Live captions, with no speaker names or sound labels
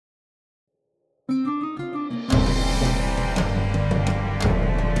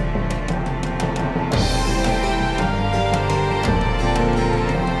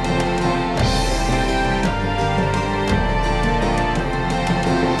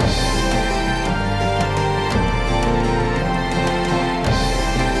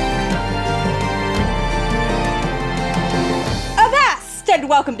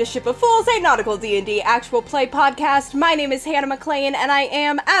welcome to Ship of Fools, a nautical D&D actual play podcast. My name is Hannah McLean, and I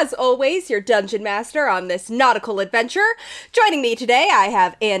am, as always, your dungeon master on this nautical adventure. Joining me today, I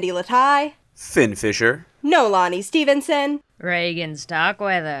have Andy Latai, Finn Fisher, Nolani Stevenson, Reagan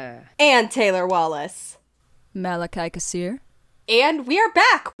Stockweather, and Taylor Wallace. Malachi Kassir. And we are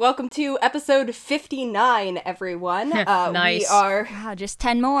back! Welcome to episode 59, everyone. Nice. We are... Wow, just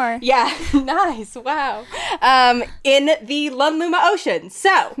 10 more. Yeah, nice, wow. In the Lunluma Ocean.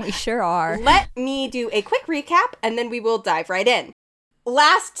 So, We sure are. let me do a quick recap, and then we will dive right in.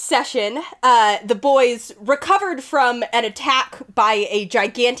 Last session, the boys recovered from an attack by a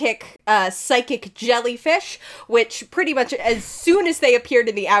gigantic psychic jellyfish, which pretty much as soon as they appeared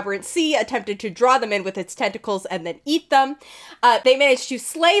in the Aberrant Sea, attempted to draw them in with its tentacles and then eat them. They managed to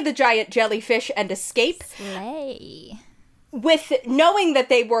slay the giant jellyfish and escape. Slay. With knowing that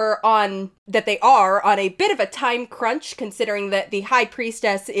they are on a bit of a time crunch, considering that the High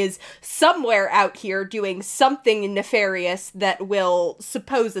Priestess is somewhere out here doing something nefarious that will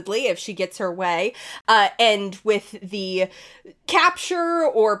supposedly, if she gets her way, end with the capture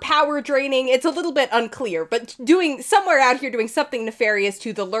or power draining. It's a little bit unclear, but somewhere out here doing something nefarious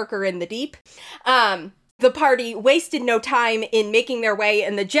to the lurker in the deep. The party wasted no time in making their way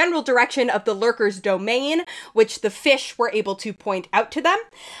in the general direction of the lurker's domain, which the fish were able to point out to them.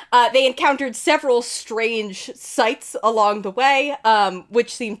 They encountered several strange sights along the way,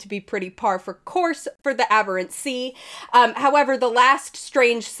 which seemed to be pretty par for course for the Aberrant Sea. However, the last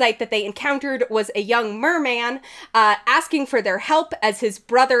strange sight that they encountered was a young merman asking for their help as his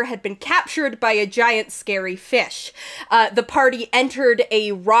brother had been captured by a giant scary fish. The party entered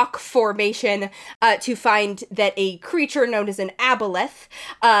a rock formation to find that a creature known as an aboleth,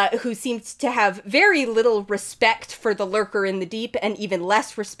 who seems to have very little respect for the lurker in the deep and even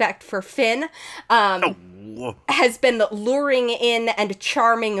less respect for Finn, has been luring in and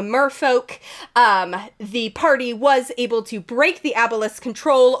charming merfolk. The party was able to break the aboleth's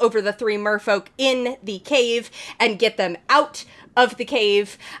control over the three merfolk in the cave and get them out of the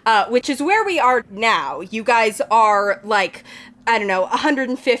cave, which is where we are now. You guys are, like, I don't know,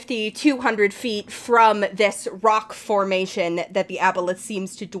 150, 200 feet from this rock formation that the aboleth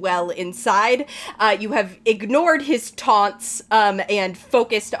seems to dwell inside. You have ignored his taunts and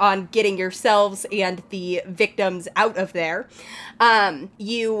focused on getting yourselves and the victims out of there.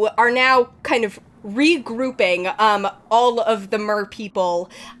 You are now kind of regrouping. All of the mer people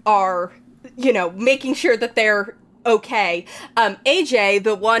are, making sure that they're okay. AJ,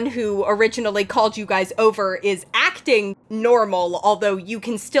 the one who originally called you guys over, is acting normal, although you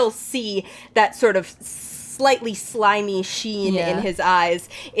can still see that sort of slightly slimy sheen in his eyes,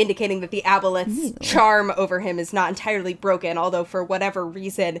 indicating that the aboleth's charm over him is not entirely broken, although for whatever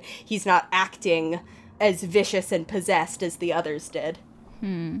reason, he's not acting as vicious and possessed as the others did.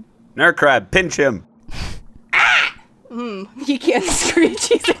 Nurkrab, pinch him. He can't screech,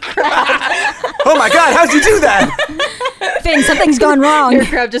 he's a crab. Oh my god, how'd you do that? Finn, something's gone wrong. Your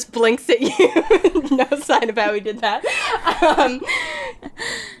crab just blinks at you. No sign of how he did that.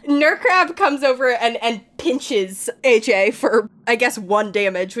 Nurkrab comes over and pinches AJ for, I guess, 1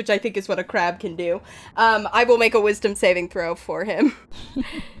 damage, which I think is what a crab can do. I will make a wisdom saving throw for him.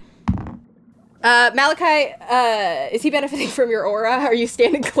 Malachi, is he benefiting from your aura? Are you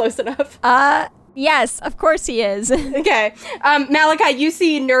standing close enough? Yes, of course he is. Okay. Malachi, you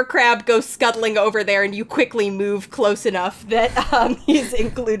see Nurkrab go scuttling over there, and you quickly move close enough that he's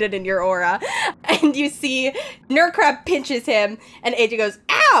included in your aura. And you see Nurkrab pinches him, and AJ goes,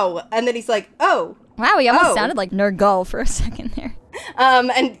 ow! And then he's like, oh. Wow, he almost sounded like Nurgle for a second there.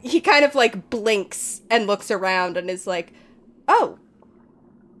 And he kind of, like, blinks and looks around and is like, oh.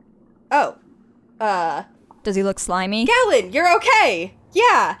 Does he look slimy? Galen, you're okay!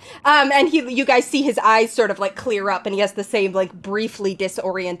 Yeah. And you guys see his eyes sort of like clear up, and he has the same like briefly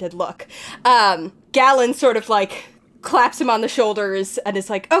disoriented look. Galen sort of like claps him on the shoulders and is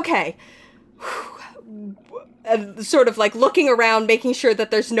like, okay. And sort of like looking around, making sure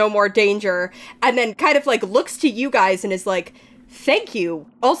that there's no more danger, and then kind of like looks to you guys and is like, thank you.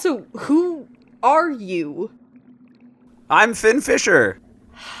 Also, who are you? I'm Finn Fisher.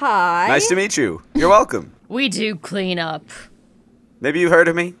 Hi. Nice to meet you. You're welcome. We do clean up. Maybe you've heard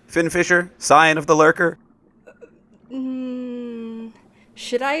of me? Finn Fisher, Scion of the Lurker?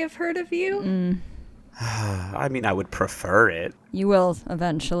 Should I have heard of you? I mean, I would prefer it. You will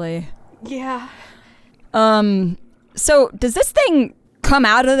eventually. Yeah. So does this thing come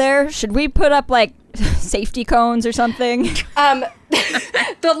out of there? Should we put up like safety cones or something?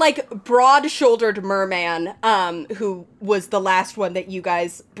 The, like, broad-shouldered merman, who was the last one that you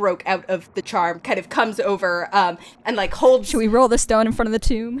guys broke out of the charm, kind of comes over, and, like, Should we roll the stone in front of the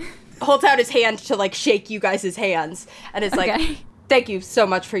tomb? holds out his hand to, like, shake you guys' hands, and is like, thank you so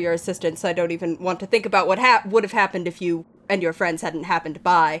much for your assistance. I don't even want to think about what would have happened if you and your friends hadn't happened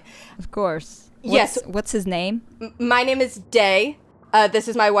by. Of course. Yes. What's his name? My name is Day. This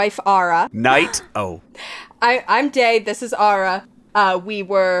is my wife, Ara. Night? Oh. I'm Day. This is Ara. We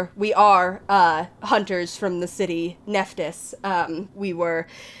are hunters from the city Nephthys. We were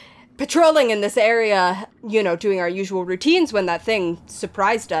patrolling in this area, doing our usual routines when that thing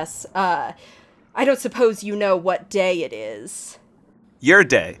surprised us. I don't suppose you know what day it is. Your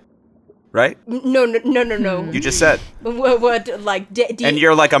day, right? No. You just said. What like D? And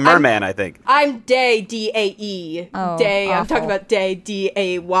you're like a merman, I think. I'm Day, D-A-E. Oh, Day. I'm awful. talking about Day,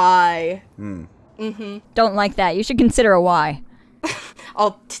 D-A-Y. Don't like that. You should consider a Y.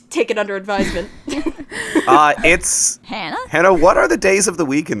 I'll take it under advisement. It's... Hannah, what are the days of the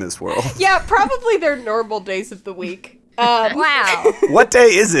week in this world? Yeah, probably they're normal days of the week. Wow. What day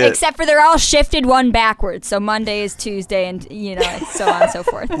is it? Except for they're all shifted one backwards. So Monday is Tuesday and, so on and so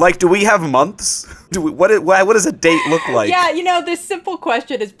forth. Like, do we have months? What does a date look like? Yeah, this simple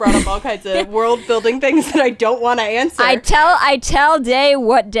question has brought up all kinds of world-building things that I don't want to answer. I tell Day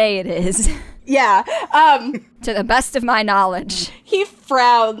what day it is. Yeah. To the best of my knowledge. He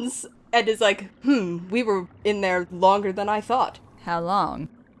frowns and is like, we were in there longer than I thought. How long?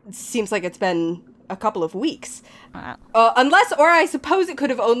 Seems like it's been a couple of weeks. Wow. Or I suppose it could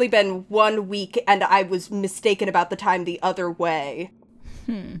have only been 1 week and I was mistaken about the time the other way.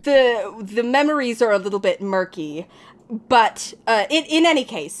 The memories are a little bit murky, but in any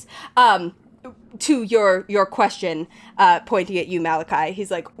case, to your question, pointing at you, Malachi, he's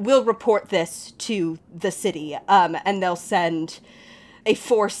like, we'll report this to the city, and they'll send a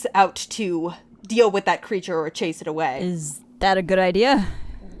force out to deal with that creature or chase it away. Is that a good idea?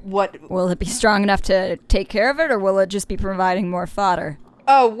 What? Will it be strong enough to take care of it, or will it just be providing more fodder?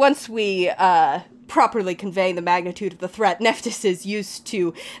 Oh, once we properly convey the magnitude of the threat Nephthys is used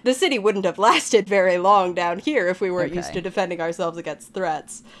to, the city wouldn't have lasted very long down here if we weren't used to defending ourselves against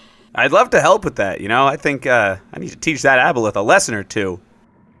threats. I'd love to help with that, I think I need to teach that aboleth a lesson or two.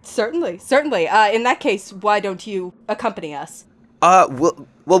 Certainly. In that case, why don't you accompany us?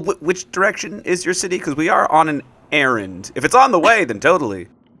 Which direction is your city? Because we are on an errand. If it's on the way, then totally.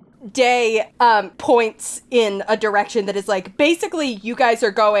 Day points in a direction that is like, basically you guys are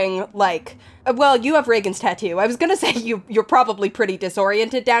going like, well, you have Reagan's tattoo. I was gonna say you're probably pretty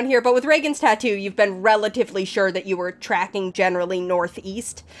disoriented down here, but with Reagan's tattoo, you've been relatively sure that you were tracking generally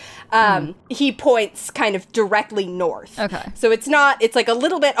northeast. He points kind of directly north. Okay. So it's like a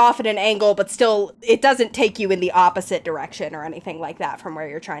little bit off at an angle, but still it doesn't take you in the opposite direction or anything like that from where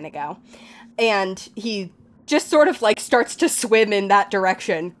you're trying to go. And he just sort of like starts to swim in that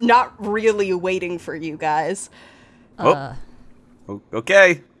direction, not really waiting for you guys.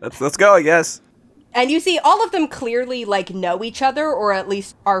 Okay, let's go, I guess. And you see all of them clearly like know each other, or at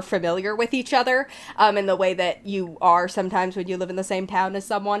least are familiar with each other, in the way that you are sometimes when you live in the same town as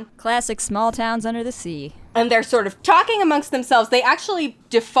someone. Classic small towns under the sea. And they're sort of talking amongst themselves. They actually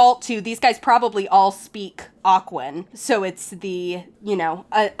default to, these guys probably all speak Aquan. So it's the,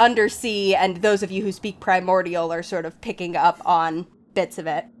 undersea, and those of you who speak Primordial are sort of picking up on bits of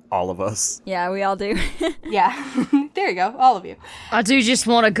it. All of us. Yeah, we all do. Yeah. There you go. All of you. I do just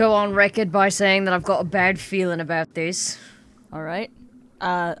want to go on record by saying that I've got a bad feeling about this. All right.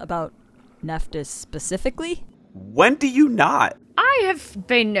 About Nephthys specifically? When do you not? I have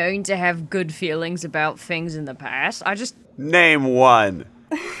been known to have good feelings about things in the past. I just... Name one.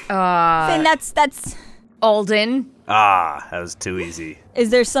 Finn, that's... Alden. Ah, that was too easy.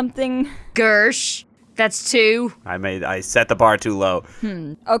 Is there something... Gersh. That's 2. I set the bar too low.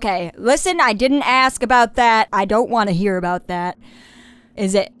 Okay, listen, I didn't ask about that. I don't want to hear about that.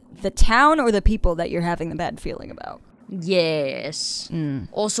 Is it the town or the people that you're having the bad feeling about? Yes.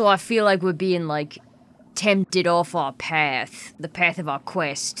 Also, I feel like we're being, tempted off our path. The path of our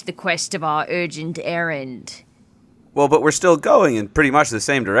quest. The quest of our urgent errand. Well, but we're still going in pretty much the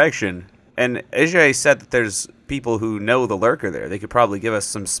same direction. And Ajay said that there's people who know the lurker there. They could probably give us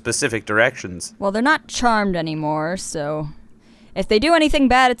some specific directions. Well, they're not charmed anymore, so... If they do anything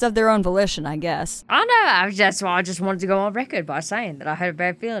bad, it's of their own volition, I guess. I know. That's why I just wanted to go on record by saying that I had a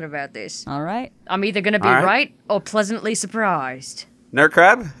bad feeling about this. All right. I'm either going to be All right. right or pleasantly surprised.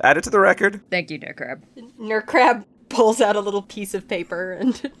 Nerdcrab, add it to the record. Thank you, Nerdcrab. Nerdcrab pulls out a little piece of paper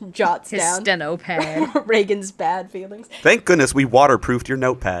and jots His down steno pad. Reagan's bad feelings. Thank goodness we waterproofed your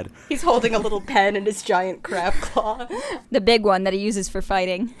notepad. He's holding a little pen in his giant crab claw. The big one that he uses for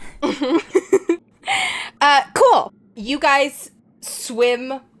fighting. Cool. You guys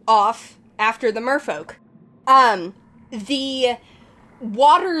swim off after the merfolk. The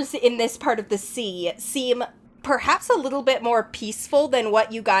waters in this part of the sea seem perhaps a little bit more peaceful than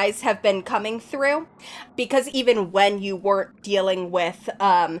what you guys have been coming through, because even when you weren't dealing with,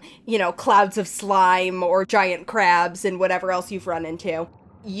 clouds of slime or giant crabs and whatever else you've run into,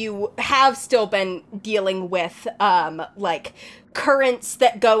 you have still been dealing with, currents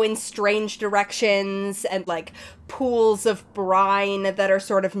that go in strange directions and, pools of brine that are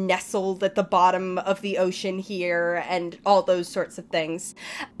sort of nestled at the bottom of the ocean here and all those sorts of things.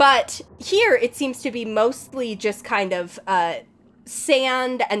 But here it seems to be mostly just kind of,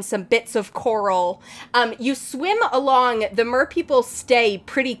 sand and some bits of coral. You swim along, the merpeople stay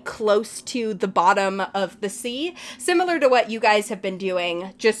pretty close to the bottom of the sea, similar to what you guys have been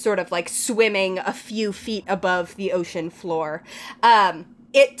doing, just sort of swimming a few feet above the ocean floor.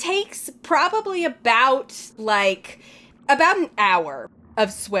 It takes probably about an hour of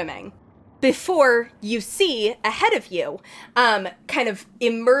swimming before you see ahead of you, kind of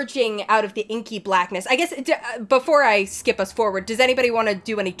emerging out of the inky blackness. I guess, before I skip us forward, does anybody want to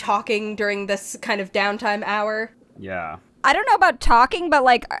do any talking during this kind of downtime hour? Yeah. I don't know about talking, but,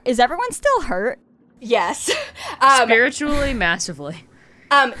 is everyone still hurt? Yes. Spiritually, massively.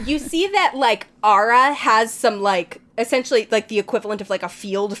 You see that, Ara has some, essentially, the equivalent of, a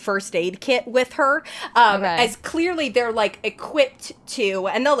field first aid kit with her. Okay. As clearly they're, equipped to,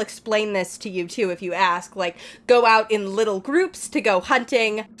 and they'll explain this to you, too, if you ask, go out in little groups to go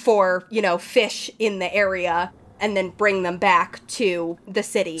hunting for, fish in the area, and then bring them back to the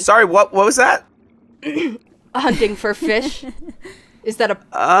city. Sorry, what was that? Hunting for fish? Is that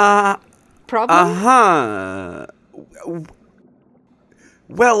a problem? Uh-huh.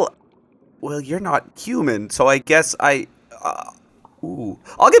 Well, you're not human, so I guess I'll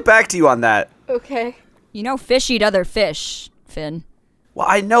get back to you on that. Okay. Fish eat other fish, Finn. Well,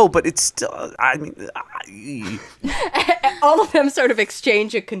 I know, but it's still, All of them sort of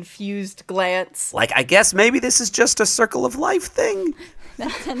exchange a confused glance. I guess maybe this is just a circle of life thing.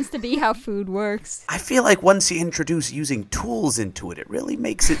 That tends to be how food works. I feel like once you introduce using tools into it, it really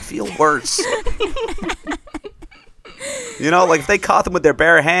makes it feel worse. If they caught them with their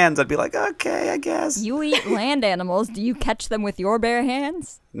bare hands, I'd be like, okay, I guess. You eat land animals. Do you catch them with your bare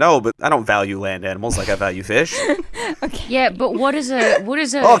hands? No, but I don't value land animals like I value fish. Okay. Yeah, but what is a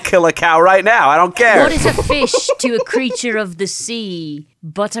I'll kill a cow right now. I don't care. what is a fish to a creature of the sea,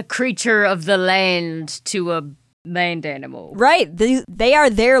 but a creature of the land to a land animal? Right. They are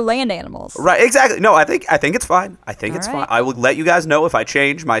their land animals. Right, exactly. No, I think it's fine. I think it's All right. fine. I will let you guys know if I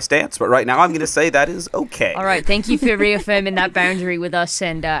change my stance, but right now I'm going to say that is okay. All right, thank you for reaffirming that boundary with us,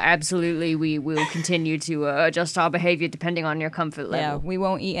 and absolutely we will continue to adjust our behavior depending on your comfort Yeah, level. we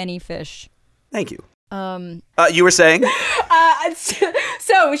won't eat any fish. Thank you. You were saying?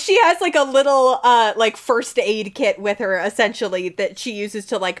 So she has a little first aid kit with her, essentially, that she uses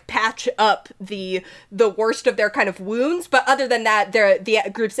to patch up the worst of their kind of wounds. But other than that, the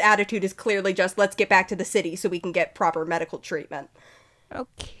group's attitude is clearly just, let's get back to the city so we can get proper medical treatment.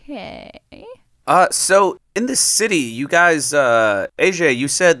 Okay. So in the city, you guys, AJ, you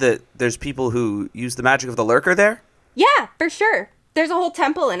said that there's people who use the magic of the lurker there? Yeah, for sure. There's a whole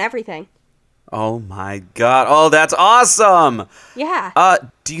temple and everything. Oh my god. Oh, that's awesome. Yeah.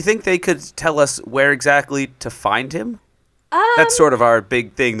 Do you think they could tell us where exactly to find him? That's sort of our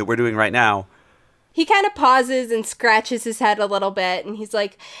big thing that we're doing right now. He kind of pauses and scratches his head a little bit, and he's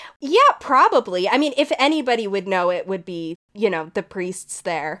like, yeah, probably. I mean, if anybody would know, it would be, the priests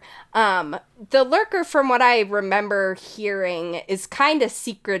there. The lurker, from what I remember hearing, is kind of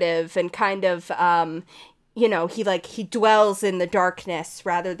secretive and kind of, he dwells in the darkness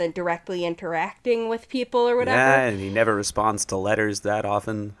rather than directly interacting with people or whatever. Yeah, and he never responds to letters that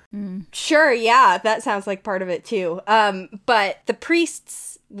often. Sure, yeah, that sounds like part of it too. But the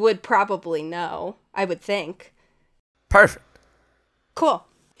priests would probably know, I would think. Perfect. Cool.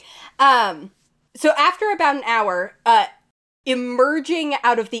 So after about an hour, emerging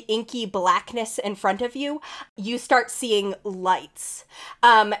out of the inky blackness in front of you, you start seeing lights.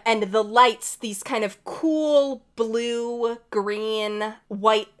 And the lights, these kind of cool blue, green,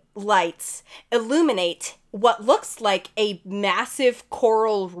 white lights, illuminate what looks like a massive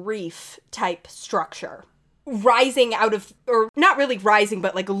coral reef type structure. rising out of, or not really rising,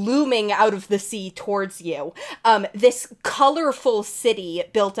 but like looming out of the sea towards you. This colorful city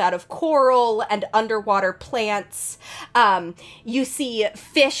built out of coral and underwater plants. You see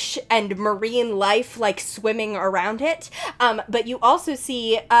fish and marine life like swimming around it. But you also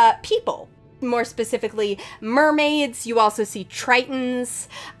see people. More specifically, mermaids. You also see tritons.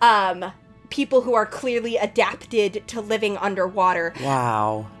 People who are clearly adapted to living underwater.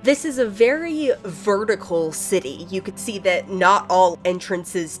 Wow. This is a very vertical city. You could see that not all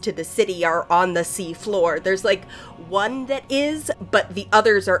entrances to the city are on the sea floor. There's like one that is, but the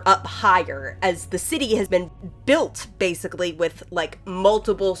others are up higher, as the city has been built basically with like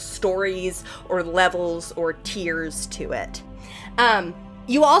multiple stories or levels or tiers to it.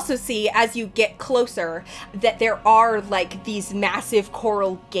 You also see, as you get closer, that there are, like, these massive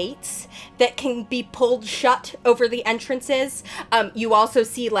coral gates that can be pulled shut over the entrances. You also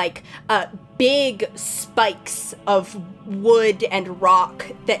see, like, big spikes of wood and rock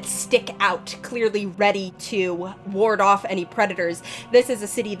that stick out, clearly ready to ward off any predators. This is a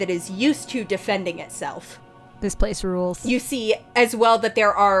city that is used to defending itself. This place rules. You see as well that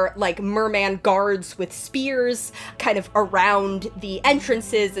there are like merman guards with spears kind of around the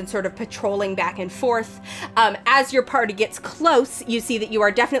entrances and sort of patrolling back and forth. As your party gets close, you see that you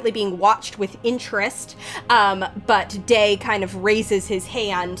are definitely being watched with interest, but Day kind of raises his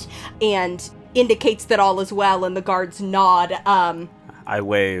hand and indicates that all is well, and the guards nod. I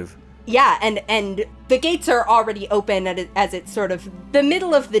wave. Yeah, and the gates are already open as it's sort of the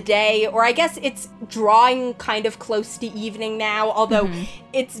middle of the day, or I guess it's drawing kind of close to evening now, although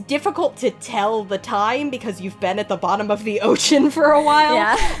it's difficult to tell the time because you've been at the bottom of the ocean for a while.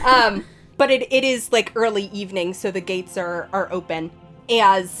 Yeah. But it is like early evening, so the gates are open.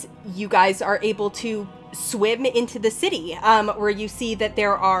 As you guys are able to swim into the city, where you see that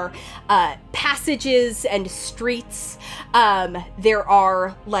there are passages and streets. There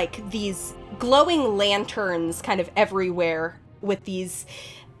are like these glowing lanterns kind of everywhere with these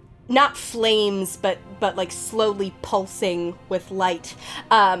not flames but like slowly pulsing with light.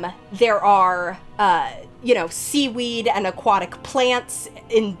 There are seaweed and aquatic plants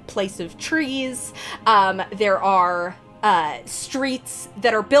in place of trees. There are streets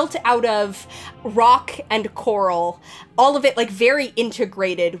that are built out of rock and coral, all of it like very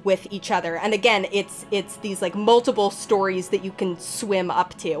integrated with each other. And again, it's these like multiple stories that you can swim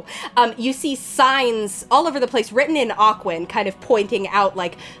up to. You see signs all over the place written in Aquan kind of pointing out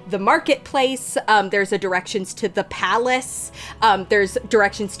like the marketplace. There's a directions to the palace. There's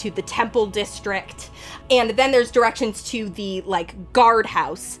directions to the temple district. And then there's directions to the, like,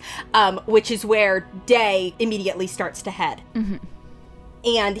 guardhouse, which is where Day immediately starts to head. Mm-hmm.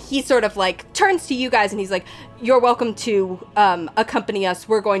 And he sort of, like, turns to you guys and he's like, you're welcome to accompany us.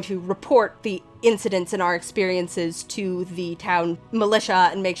 We're going to report the incidents and our experiences to the town militia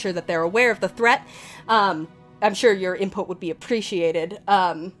and make sure that they're aware of the threat. I'm sure your input would be appreciated.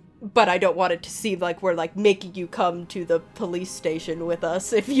 But I don't want it to seem like we're, like, making you come to the police station with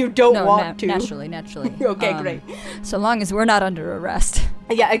us if you don't want to. Naturally. Okay, great. So long as we're not under arrest.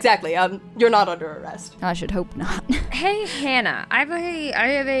 Yeah, exactly. You're not under arrest. I should hope not. Hey, Hannah, I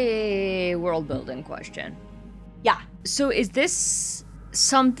have a world building question. Yeah. So is this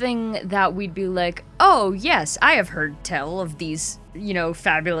something that we'd be like, oh, yes, I have heard tell of these,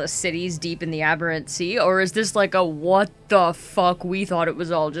 fabulous cities deep in the Aberrant Sea? Or is this like a what the fuck, we thought it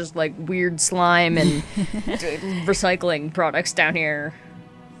was all just like weird slime and recycling products down here?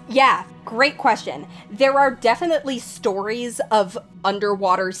 Yeah, great question. There are definitely stories of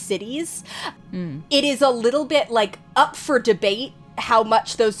underwater cities. It is a little bit like up for debate how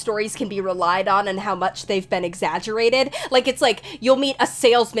much those stories can be relied on and how much they've been exaggerated. Like, it's like, you'll meet a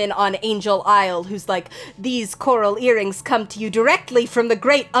salesman on Angel Isle who's like, these coral earrings come to you directly from the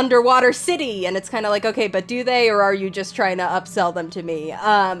great underwater city. And it's kind of like, okay, but do they, or are you just trying to upsell them to me?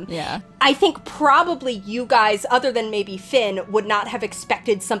 Yeah. I think probably you guys, other than maybe Finn, would not have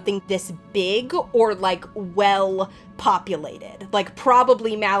expected something this big or, like, well populated. Like,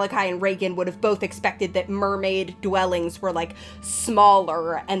 probably Malachi and Reagan would have both expected that mermaid dwellings were, like,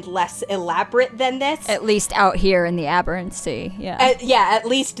 smaller and less elaborate than this. At least out here in the Aberrant Sea, yeah. At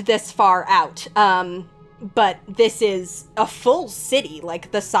least this far out. But this is a full city,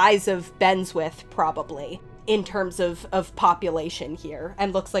 like the size of Benswith, probably, in terms of population here,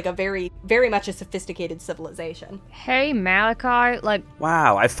 and looks like a very, very much a sophisticated civilization. Hey, Malachi, like...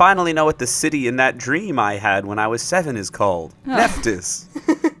 Wow, I finally know what the city in that dream I had when I was 7 is called. Nephthys.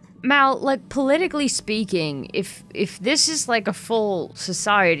 Mal, like, politically speaking, if this is like a full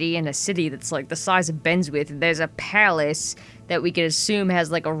society in a city that's like the size of Benswith, and there's a palace that we could assume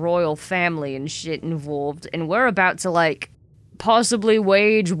has like a royal family and shit involved, and we're about to like possibly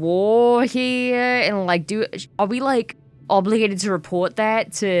wage war here, and like are we like obligated to report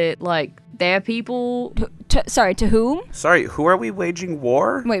that to like their people? Sorry, to whom? Sorry, who are we waging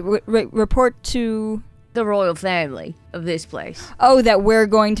war? Wait, report to... The royal family of this place. Oh, that we're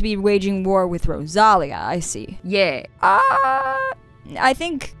going to be waging war with Rosalia, I see. Yeah. I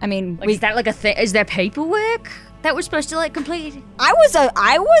think, I mean... Like, is that like a thing? Is there paperwork that we're supposed to like complete? I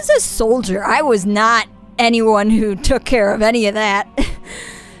was a soldier. I was not anyone who took care of any of that.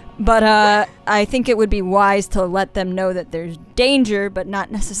 But I think it would be wise to let them know that there's danger, but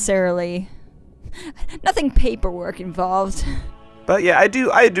not necessarily... Nothing paperwork involved. But yeah, I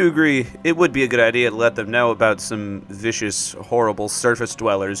do agree. It would be a good idea to let them know about some vicious, horrible surface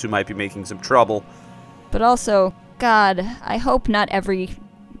dwellers who might be making some trouble. But also, God, I hope not every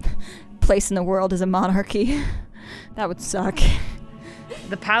place in the world is a monarchy. That would suck.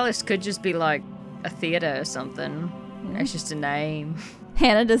 The palace could just be like a theater or something. It's just a name.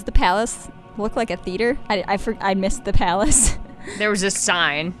 Hannah, does the palace look like a theater? I missed the palace. There was a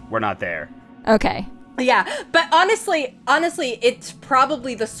sign. We're not there. Okay. Yeah, but honestly, it's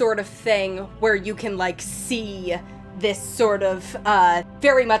probably the sort of thing where you can, like, see this sort of,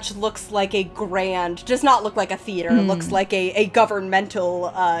 very much looks like a grand, does not look like a theater, it looks like a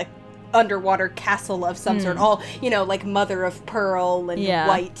governmental, underwater castle of some sort, all, like mother of pearl and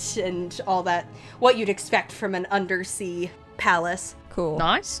white and all that, what you'd expect from an undersea palace. Cool.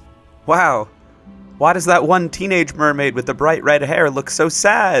 Nice. Wow. Why does that one teenage mermaid with the bright red hair look so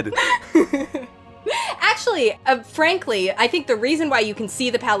sad? Actually, frankly, I think the reason why you can see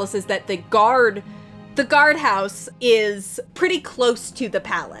the palace is that the guardhouse is pretty close to the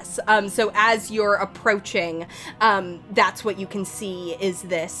palace. So as you're approaching, that's what you can see is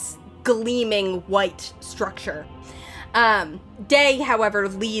this gleaming white structure. Day, however,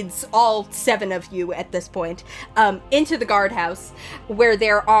 leads all 7 of you at this point into the guardhouse, where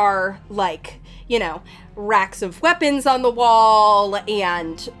there are, like, racks of weapons on the wall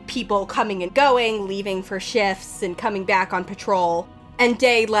and people coming and going, leaving for shifts and coming back on patrol. And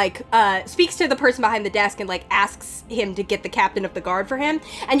Day, speaks to the person behind the desk and, asks him to get the captain of the guard for him.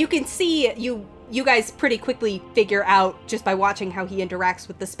 And you can see, you guys pretty quickly figure out, just by watching how he interacts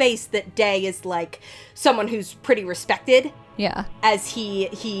with the space, that Day is, someone who's pretty respected. Yeah. As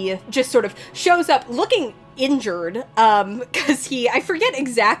he just sort of shows up looking injured, because I forget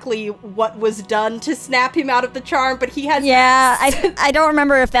exactly what was done to snap him out of the charm, but he has... Yeah, I don't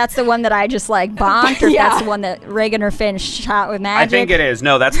remember if that's the one that I just, bonked, or if that's the one that Reagan or Finn shot with magic. I think it is.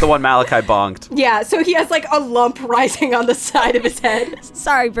 No, that's the one Malachi bonked. Yeah, so he has, a lump rising on the side of his head.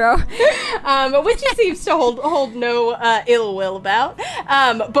 Sorry, bro. Which he seems to hold no ill will about,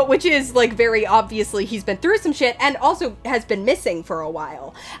 but which is, very obviously he's been through some shit, and also has been missing for a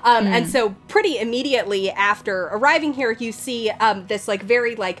while. And so pretty immediately after arriving here, you see this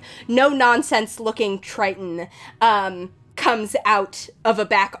very no-nonsense looking Triton comes out of a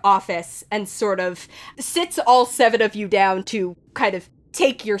back office and sort of sits all 7 of you down to kind of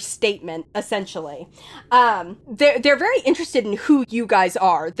take your statement, essentially. They're very interested in who you guys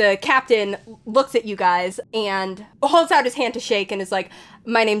are. The captain looks at you guys and holds out his hand to shake and is like,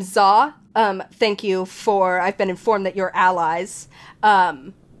 "My name's Zaw. Thank you I've been informed that you're allies.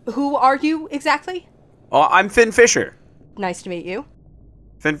 Who are you exactly?" Oh, I'm Finn Fisher. Nice to meet you.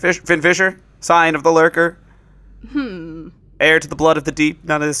 Finn Fisher? Sign of the Lurker? Heir to the blood of the deep?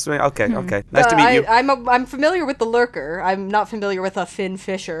 None of this? Okay. Nice to meet you. I'm familiar with the Lurker. I'm not familiar with a Finn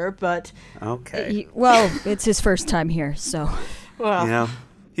Fisher, but... Okay. Well, it's his first time here, so... Well...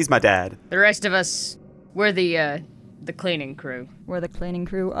 he's my dad. The rest of us, we're the cleaning crew. We're the cleaning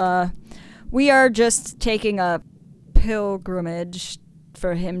crew. We are just taking a pilgrimage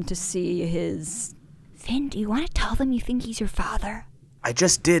for him to see his... Finn, do you want to tell them you think he's your father? I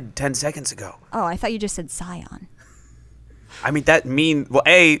just did 10 seconds ago. Oh, I thought you just said Scion. I mean,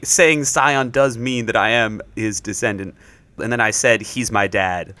 saying Scion does mean that I am his descendant. And then I said, he's my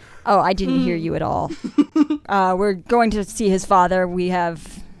dad. Oh, I didn't hear you at all. We're going to see his father. We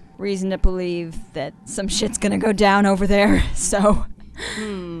have reason to believe that some shit's gonna go down over there, so...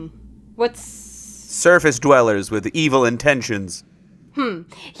 What's... Surface dwellers with evil intentions.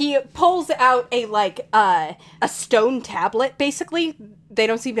 He pulls out a stone tablet, basically, they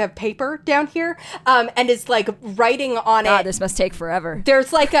don't seem to have paper down here, and is like writing on God, it. this must take forever.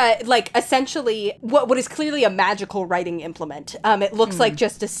 There's like essentially what is clearly a magical writing implement. It looks like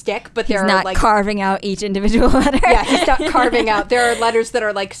just a stick, but He's there are not like carving out each individual letter. yeah, he's not carving out. There are letters that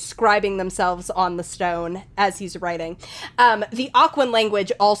are like scribing themselves on the stone as he's writing. The Aquan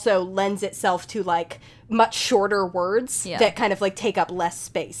language also lends itself to like much shorter words that kind of like take up less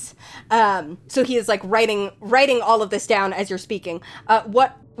space. So he is like writing all of this down as you're speaking.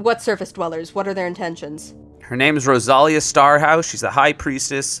 What surface dwellers? What are their intentions? Her name is Rosalia Starhouse. She's the high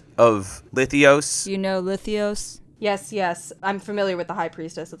priestess of Lithios. You know Lithios? Yes. I'm familiar with the High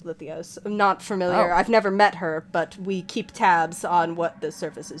Priestess of Lithios. I'm not familiar. Oh. I've never met her, but we keep tabs on what the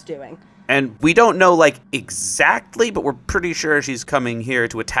surface is doing. And we don't know, like, exactly, but we're pretty sure she's coming here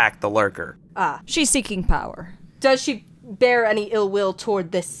to attack the Lurker. She's seeking power. Does she bear any ill will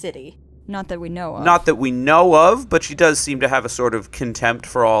toward this city? Not that we know of. Not that we know of, but she does seem to have a sort of contempt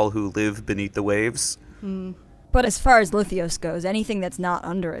for all who live beneath the waves. But as far as Lithios goes, anything that's not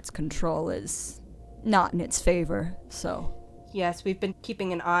under its control is not in its favor, so... Yes, we've been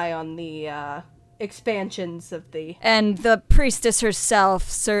keeping an eye on the expansions of the... And the priestess herself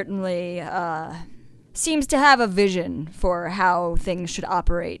certainly seems to have a vision for how things should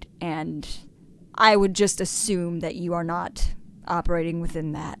operate, and I would just assume that you are not operating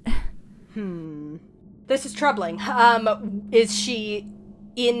within that. This is troubling. Is she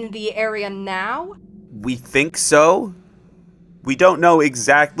in the area now? We think so. We don't know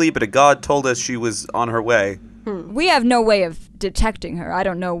exactly, but a god told us she was on her way. We have no way of detecting her. I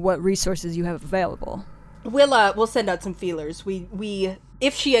don't know what resources you have available. We'll send out some feelers. We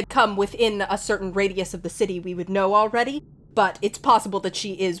if she had come within a certain radius of the city, we would know already. But it's possible that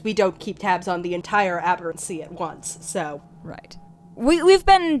she is. We don't keep tabs on the entire Aberrancy at once, so... Right. We've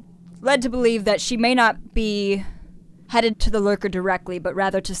been led to believe that she may not be headed to the Lurker directly, but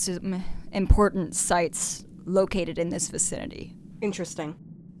rather to some important sites located in this vicinity. Interesting.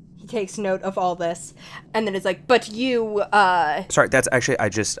 He takes note of all this, and then is like, but you, Sorry, that's actually,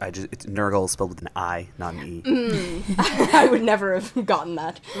 it's Nurgle spelled with an I, not an E. I would never have gotten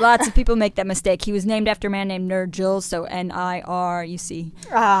that. Lots of people make that mistake. He was named after a man named Nurgle, so N-I-R, you see.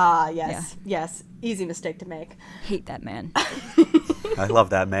 Yes. Easy mistake to make. Hate that man. I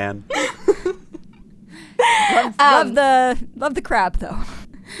love that man. Love the crab, though.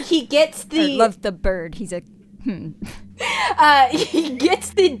 He gets the... Love the bird. He's a... he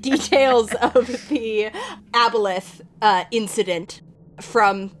gets the details of the Aboleth incident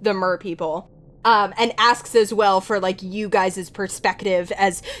from the Mer people, and asks as well for, like, you guys' perspective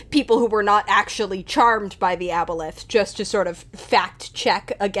as people who were not actually charmed by the Aboleth, just to sort of fact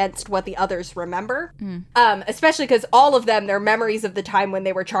check against what the others remember. Especially because all of them, their memories of the time when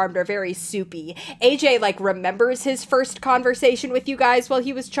they were charmed are very soupy. AJ, like, remembers his first conversation with you guys while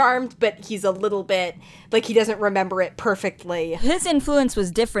he was charmed, but he's a little bit, like, he doesn't remember it perfectly. His influence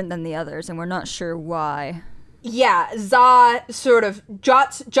was different than the others, and we're not sure why. Yeah, Za sort of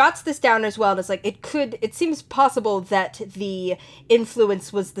jots this down as well, and it's like, it seems possible that the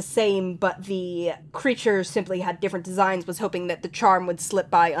influence was the same, but the creature simply had different designs, was hoping that the charm would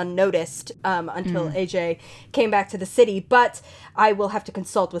slip by unnoticed until AJ came back to the city, but I will have to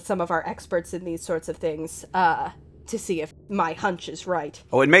consult with some of our experts in these sorts of things, to see if my hunch is right.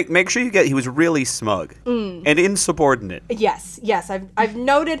 Oh, and make sure you he was really smug and insubordinate. Yes, I've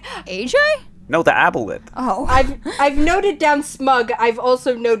noted... AJ? No, the Aboleth. Oh. I've noted down smug. I've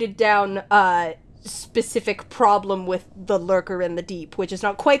also noted down specific problem with the Lurker in the Deep, which is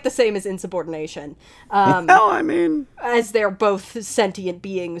not quite the same as insubordination. I mean... As they're both sentient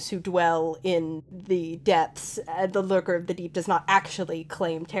beings who dwell in the depths, the Lurker of the Deep does not actually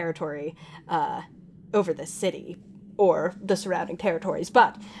claim territory over the city or the surrounding territories,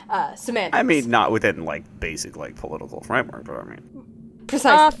 but semantics. I mean, not within, like, basic, like, political framework, but I mean...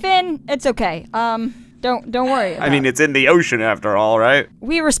 Precisely. Finn, it's okay. Don't worry about I mean, it's in the ocean after all, right?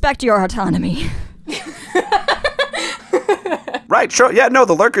 We respect your autonomy. Right, sure. Yeah, no,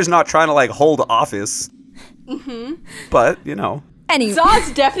 the Lurker's not trying to, like, hold office. But, you know. Anyway.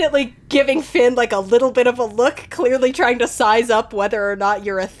 Zaw's definitely giving Finn, like, a little bit of a look, clearly trying to size up whether or not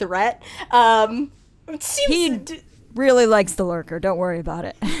you're a threat. It seems... He really likes the Lurker. Don't worry about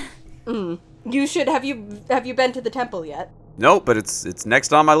it. You should... Have you been to the temple yet? Nope, but it's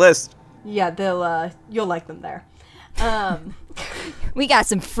next on my list. Yeah, you'll like them there. We got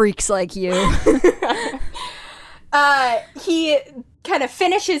some freaks like you. He kind of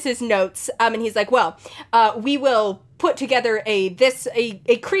finishes his notes, and he's like, well, we will put together a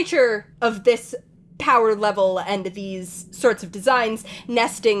creature of this power level and these sorts of designs,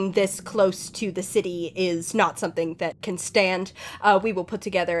 nesting this close to the city is not something that can stand. We will put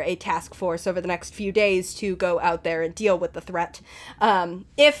together a task force over the next few days to go out there and deal with the threat.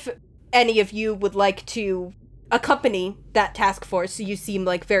 If any of you would like to accompany that task force, you seem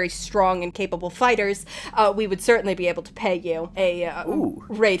like very strong and capable fighters, we would certainly be able to pay you a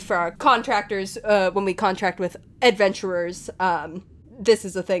rate for our contractors when we contract with adventurers. This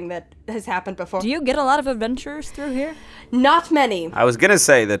is a thing that has happened before. Do you get a lot of adventurers through here? Not many. I was going to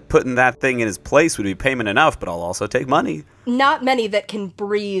say that putting that thing in his place would be payment enough, but I'll also take money. Not many that can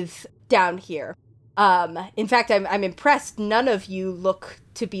breathe down here. In fact, I'm impressed. None of you look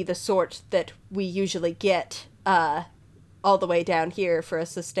to be the sort that we usually get all the way down here for a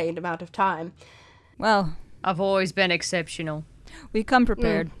sustained amount of time. Well, I've always been exceptional. we come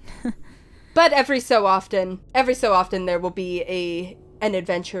prepared. But every so often there will be an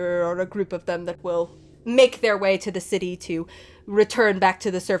adventurer or a group of them that will make their way to the city to return back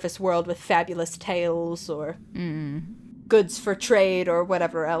to the surface world with fabulous tales or goods for trade or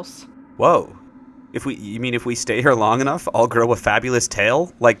whatever else. Whoa. You mean if we stay here long enough, I'll grow a fabulous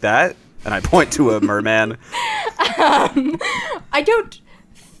tail like that? And I point to a merman. I don't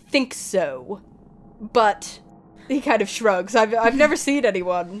think so, but he kind of shrugs. I've never seen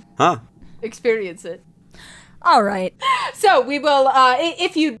anyone experience it. All right. So we will,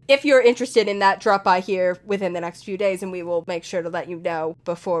 if you're interested in that, drop by here within the next few days, and we will make sure to let you know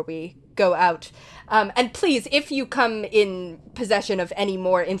before we go out. And please, if you come in possession of any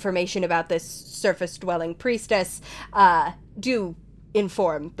more information about this surface-dwelling priestess, do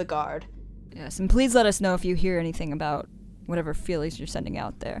inform the guard. Yes, and please let us know if you hear anything about whatever feelies you're sending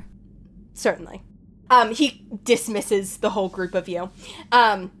out there. Certainly. He dismisses the whole group of you.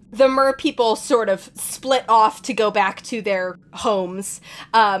 The mer people sort of split off to go back to their homes,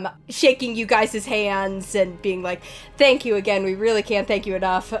 shaking you guys' hands and being like, thank you again, we really can't thank you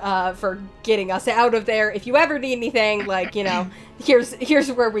enough for getting us out of there. If you ever need anything, like, you know,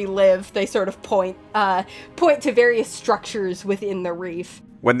 here's where we live. They sort of point to various structures within the reef.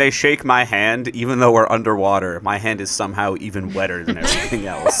 When they shake my hand, even though we're underwater, my hand is somehow even wetter than everything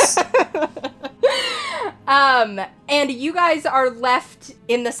else. And you guys are left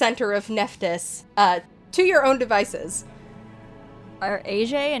in the center of Nephthys, to your own devices. Are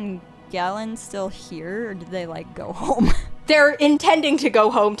AJ and Galen still here, or did they, like, go home? They're intending to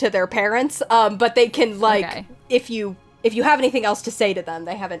go home to their parents, but they can, like, Okay. if you have anything else to say to them,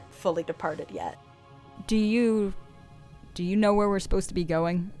 they haven't fully departed yet. Do you know where we're supposed to be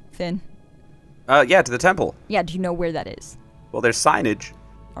going, Finn? Yeah, to the temple. Yeah, do you know where that is? Well, there's signage.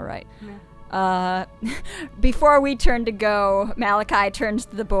 All right. Before we turn to go, Malachi turns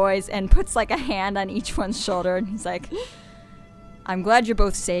to the boys and puts like a hand on each one's shoulder, and he's like, I'm glad you're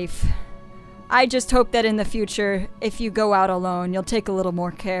both safe. I just hope that in the future, if you go out alone, you'll take a little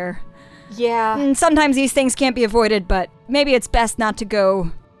more care. Yeah. And sometimes these things can't be avoided, but maybe it's best not to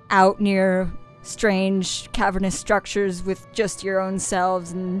go out near strange, cavernous structures with just your own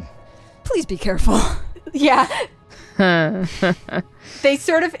selves, and please be careful. Yeah. They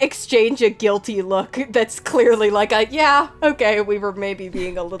sort of exchange a guilty look that's clearly like yeah, okay, we were maybe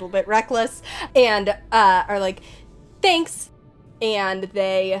being a little bit reckless, and are like, thanks, and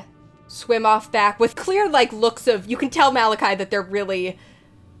they swim off back with clear, like, looks of, you can tell, Malachi, that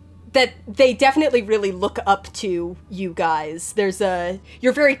they definitely really look up to you guys.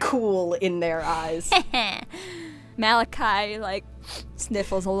 You're very cool in their eyes. Malachi, like,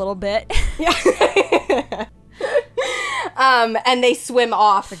 sniffles a little bit. Yeah. And they swim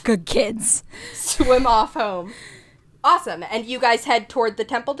off. Good kids. Swim off home. Awesome. And you guys head toward the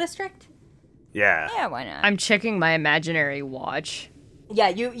temple district? Yeah. Yeah, why not? I'm checking my imaginary watch. Yeah,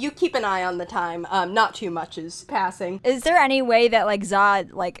 you keep an eye on the time. Not too much is passing. Is there any way that, like,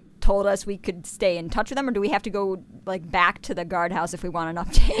 Zod, like, told us we could stay in touch with them, or do we have to go, like, back to the guardhouse if we want an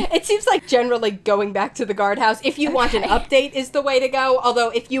update? It seems like generally going back to the guardhouse, if you want an update, is the way to go. Although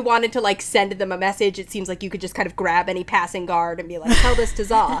if you wanted to, like, send them a message, it seems like you could just kind of grab any passing guard and be like, tell this to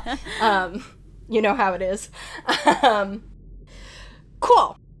Za. You know how it is.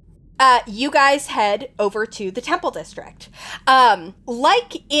 Cool. You guys head over to the temple district.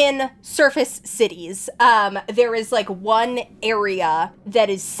 Like in surface cities, there is like one area that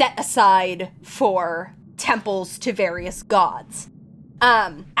is set aside for temples to various gods.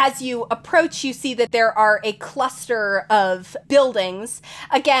 As you approach, you see that there are a cluster of buildings.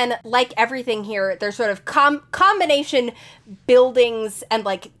 Again, like everything here, there's sort of combination buildings and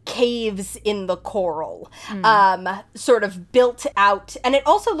like caves in the coral, sort of built out. And it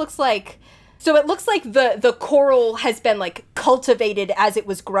also looks like So it looks like the coral has been like cultivated as it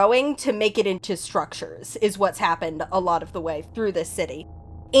was growing to make it into structures, is what's happened a lot of the way through this city.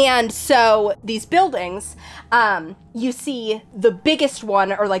 And so these buildings, you see the biggest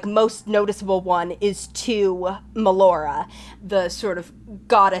one, or like most noticeable one, is to Melora, the sort of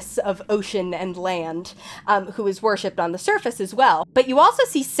goddess of ocean and land, who is worshipped on the surface as well. But you also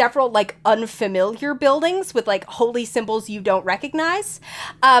see several like unfamiliar buildings with like holy symbols you don't recognize.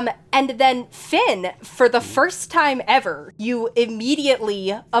 And then Finn, for the first time ever, you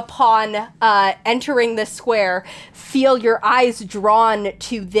immediately, upon entering the square, feel your eyes drawn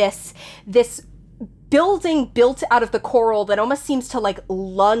to this building built out of the coral that almost seems to like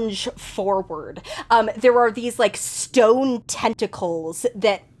lunge forward. There are these like stone tentacles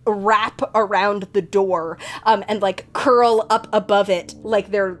that wrap around the door and like curl up above it like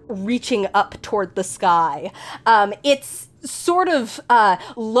they're reaching up toward the sky. It's sort of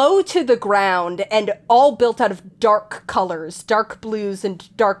low to the ground and all built out of dark colors, dark blues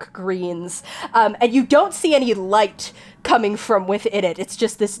and dark greens. And you don't see any light coming from within it. It's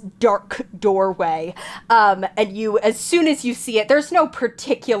just this dark doorway. And you, as soon as you see it, there's no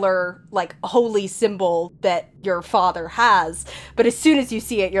particular like holy symbol that your father has, but as soon as you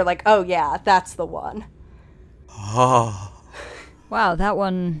see it, you're like, oh yeah, that's the one. Oh, Wow, that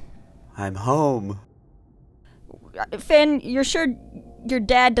one. I'm home. Finn, you're sure your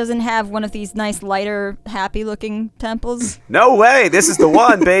dad doesn't have one of these nice, lighter, happy-looking temples? No way! This is the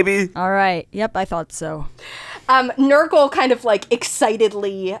one, baby! All right. Yep, I thought so. Nurgle kind of like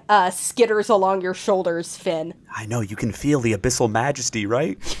excitedly skitters along your shoulders, Finn. I know, you can feel the abyssal majesty,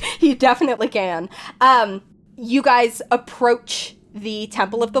 right? You definitely can. You guys approach the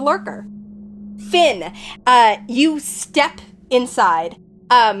Temple of the Lurker. Finn, you step inside.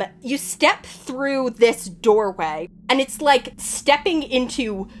 You step through this doorway, and it's like stepping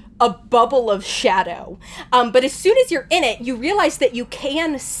into a bubble of shadow. But as soon as you're in it, you realize that you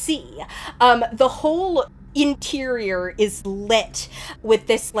can see. The whole interior is lit with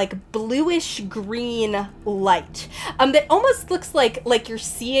this like bluish green light that almost looks like you're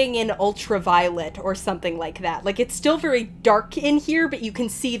seeing in ultraviolet or something like that. Like it's still very dark in here, but you can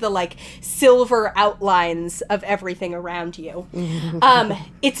see the like silver outlines of everything around you.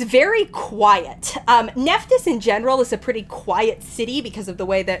 It's very quiet. Nephthys in general is a pretty quiet city because of the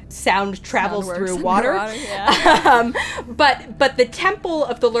way that sound travels through water. Yeah. But the Temple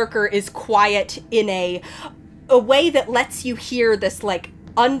of the Lurker is quiet in a way that lets you hear this like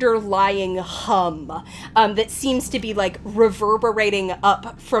underlying hum that seems to be like reverberating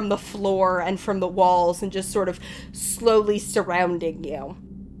up from the floor and from the walls and just sort of slowly surrounding you.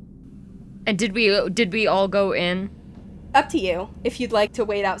 And did we all go in? Up to you if you'd like to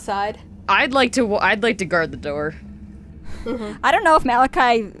wait outside. I'd like to guard the door. I don't know if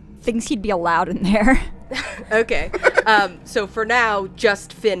Malachi thinks he'd be allowed in there. Okay. So for now,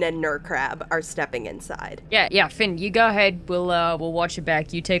 just Finn and Nurkrab are stepping inside. Yeah, Finn, you go ahead. We'll watch your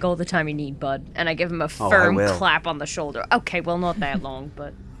back. You take all the time you need, bud. And I give him a firm clap on the shoulder. Okay, well, not that long,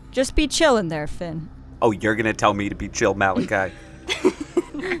 but Just be chilling there, Finn. Oh, you're gonna tell me to be chill, Malachi?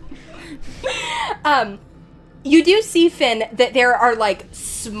 You do see, Finn, that there are like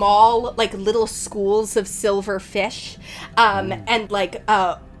small, like little schools of silver fish, and like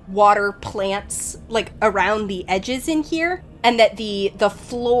water plants like around the edges in here, and that the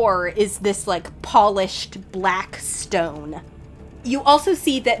floor is this like polished black stone. You also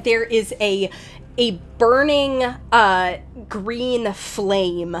see that there is a burning green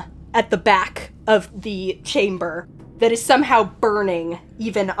flame at the back of the chamber that is somehow burning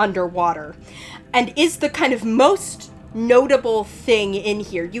even underwater, and is the kind of most notable thing in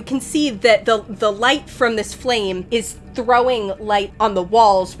here. You can see that the light from this flame is throwing light on the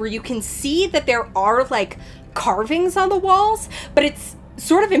walls, where you can see that there are like carvings on the walls, but it's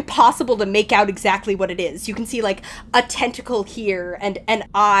sort of impossible to make out exactly what it is. You can see like a tentacle here and an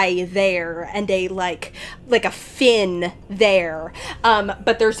eye there and a like a fin there,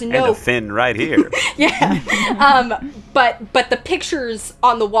 but there's no... And a fin right here. Yeah. But the pictures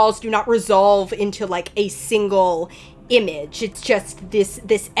on the walls do not resolve into like a single image. It's just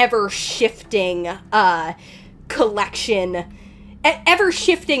this ever-shifting collection, ever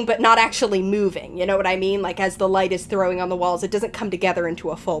shifting but not actually moving, you know what I mean? Like as the light is throwing on the walls, it doesn't come together into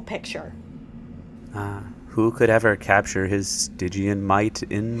a full picture. Who could ever capture his Stygian might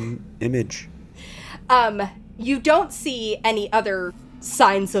in image? You don't see any other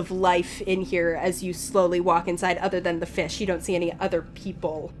signs of life in here as you slowly walk inside, other than the fish. You don't see any other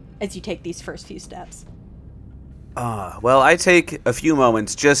people as you take these first few steps. Well, I take a few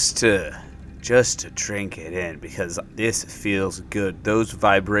moments just to just to drink it in, because this feels good. Those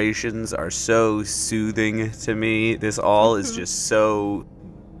vibrations are so soothing to me. This all is just so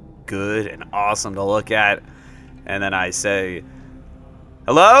good and awesome to look at. And then I say,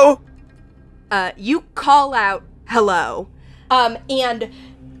 hello? You call out hello. And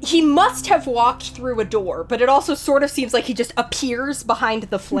he must have walked through a door, but it also sort of seems like he just appears behind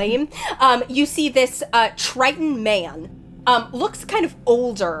the flame. You see this Triton man. Looks kind of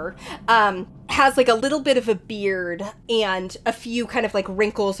older, has like a little bit of a beard and a few kind of like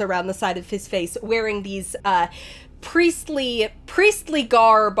wrinkles around the side of his face, wearing these priestly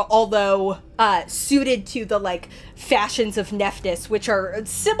garb, although suited to the like fashions of Nephthys, which are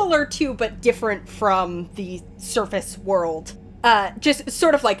similar to but different from the surface world. Just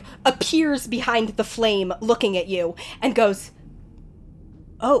sort of like appears behind the flame looking at you and goes,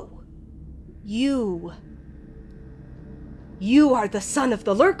 "Oh, you are the son of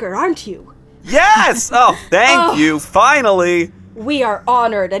the Lurker, aren't you?" Yes! Oh, thank you, finally! We are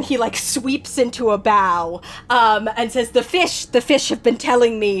honored. And he like sweeps into a bow, and says, the fish have been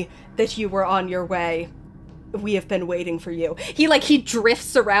telling me that you were on your way. We have been waiting for you. He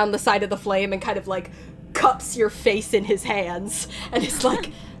drifts around the side of the flame and kind of like cups your face in his hands and is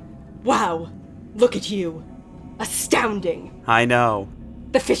like, wow, look at you. Astounding. I know.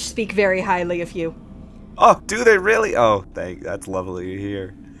 The fish speak very highly of you. Oh, do they really? Oh, that's lovely to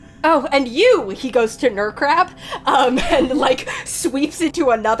hear. Oh, and you, he goes to Nurkrab, and like sweeps into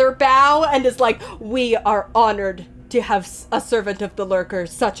another bow and is like, we are honored to have a servant of the Lurker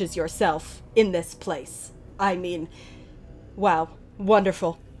such as yourself in this place. I mean, wow,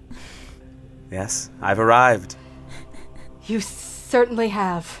 wonderful. Yes, I've arrived. You certainly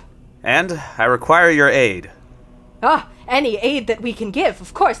have. And I require your aid. Any aid that we can give,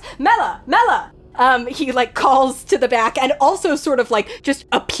 of course. Mela! He like calls to the back, and also sort of like just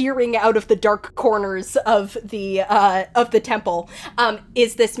appearing out of the dark corners of the temple,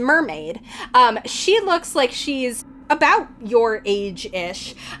 is this mermaid. She looks like she's about your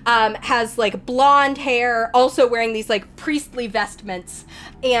age-ish, has like blonde hair, also wearing these like priestly vestments,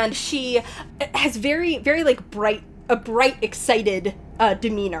 and she has very, very like bright, excited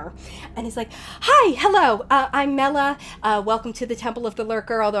demeanor, and is like, "Hi, hello, I'm Mela. Welcome to the Temple of the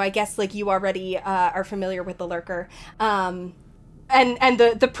Lurker. Although I guess like you already are familiar with the Lurker." And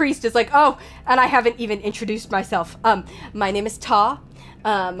the priest is like, "Oh, and I haven't even introduced myself. My name is Ta.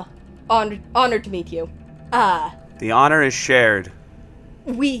 Honored to meet you. The honor is shared.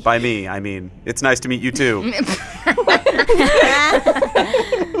 We by me. I mean, it's nice to meet you too."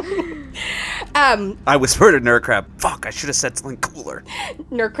 I whispered to Nurkrab, fuck, I should have said something cooler.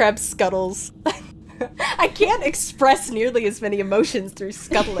 Nurkrab scuttles. I can't express nearly as many emotions through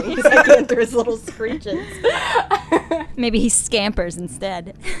scuttling as I can through his little screeches. Maybe he scampers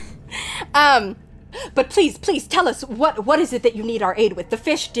instead. But please tell us, what is it that you need our aid with? The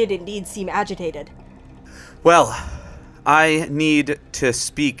fish did indeed seem agitated. Well, I need to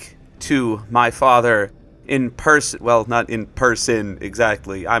speak to my father in person. Well, not in person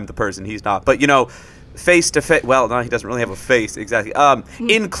exactly. I'm the person, he's not. But, face to face. Well, no, he doesn't really have a face exactly.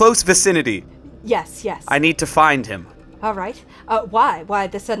 In close vicinity. Yes. I need to find him. All right. Why? Why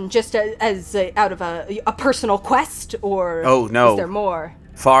the sudden? Just as out of a personal quest, or oh no, is there more?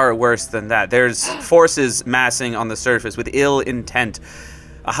 Far worse than that. There's forces massing on the surface with ill intent.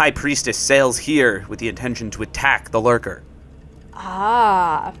 A high priestess sails here with the intention to attack the Lurker.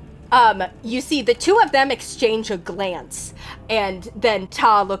 You see, the two of them exchange a glance, and then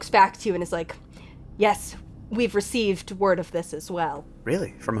Ta looks back to you and is like, yes, we've received word of this as well.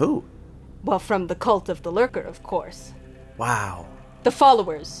 Really? From who? Well, from the cult of the Lurker, of course. Wow. The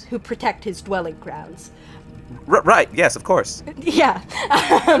followers who protect his dwelling grounds. Right, yes, of course. Yeah.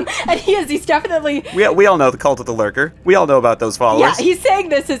 And he's definitely... We all know the cult of the Lurker. We all know about those followers. Yeah, he's saying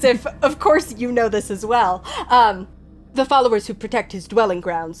this as if, of course, you know this as well. The followers who protect his dwelling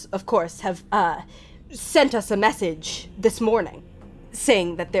grounds, of course, have sent us a message this morning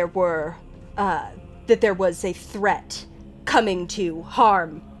saying that there was a threat coming to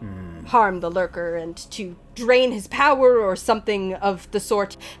harm the Lurker and to drain his power or something of the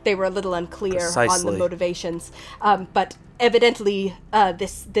sort. They were a little unclear Precisely. on the motivations. But evidently,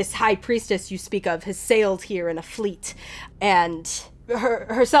 this high priestess you speak of has sailed here in a fleet, and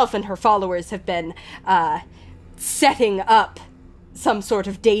herself and her followers have been setting up some sort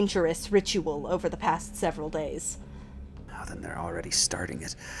of dangerous ritual over the past several days. Oh, then they're already starting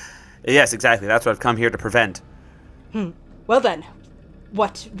it. Yes, exactly. That's what I've come here to prevent. Well then,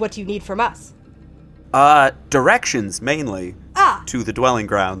 what do you need from us? Directions, mainly. To the dwelling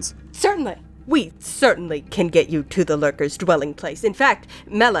grounds. Certainly. we certainly can get you to the Lurker's dwelling place. In fact,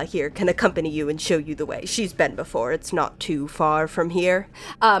 Mela here can accompany you and show you the way. She's been before. It's not too far from here.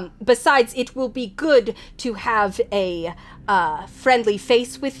 Besides, it will be good to have a friendly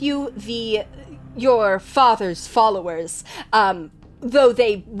face with you. Your father's followers, though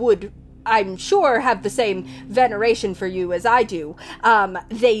they would, I'm sure, have the same veneration for you as I do,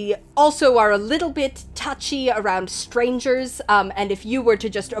 they also are a little bit touchy around strangers, and if you were to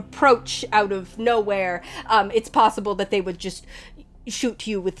just approach out of nowhere, it's possible that they would just shoot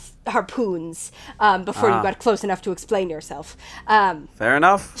you with harpoons before you got close enough to explain yourself. Fair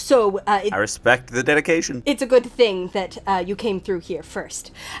enough. So I respect the dedication. it's a good thing that you came through here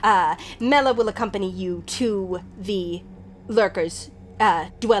first. Mela will accompany you to the Lurker's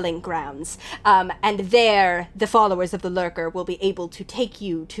dwelling grounds, and there the followers of the Lurker will be able to take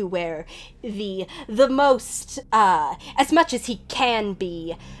you to where the most, as much as he can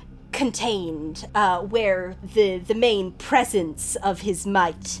be, contained, where the main presence of his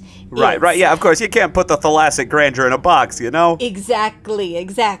might Right, yeah, of course, you can't put the thalassic grandeur in a box, you know?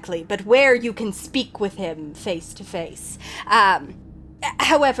 Exactly, but where you can speak with him face to face.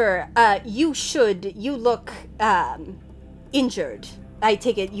 However, you look injured. I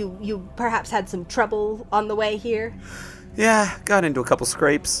take it you perhaps had some trouble on the way here? Yeah, got into a couple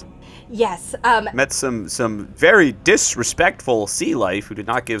scrapes. Yes, Met some very disrespectful sea life who did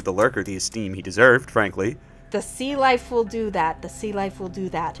not give the Lurker the esteem he deserved, frankly. the sea life will do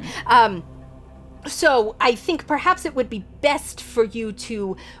that. So I think perhaps it would be best for you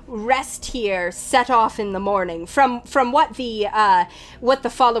to rest here, set off in the morning. From what the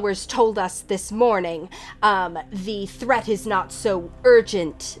followers told us this morning, the threat is not so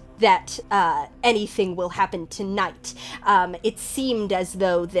urgent that anything will happen tonight. It seemed as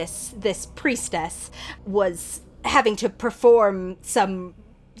though this priestess was having to perform some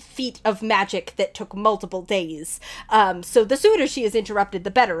feat of magic that took multiple days. So the sooner she is interrupted,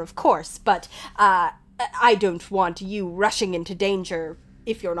 the better, of course, but I don't want you rushing into danger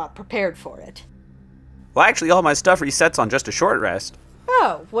if you're not prepared for it. Well, actually, all my stuff resets on just a short rest.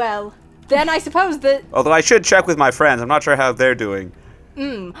 Oh, well, then I suppose that... Although I should check with my friends. I'm not sure how they're doing.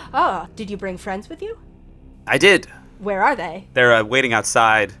 Did you bring friends with you? I did. Where are they? They're waiting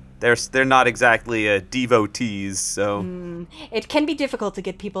outside. They're not exactly devotees, so... It can be difficult to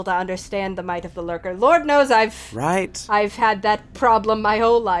get people to understand the might of the Lurker. Lord knows Right. I've had that problem my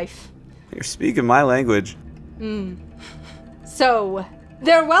whole life. You're speaking my language. So,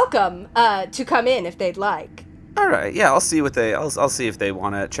 they're welcome to come in if they'd like. All right, yeah, I'll see if they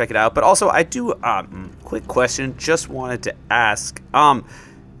want to check it out. But also, I do quick question. Just wanted to ask.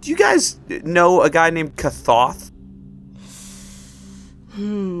 Do you guys know a guy named Kathoth?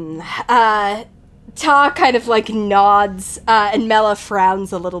 Ta kind of like nods, and Mela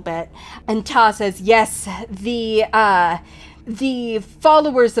frowns a little bit. And Ta says, yes, the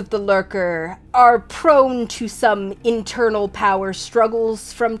followers of the Lurker are prone to some internal power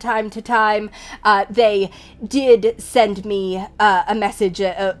struggles from time to time. They did send me a message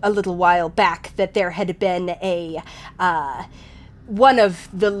a little while back that there had been one of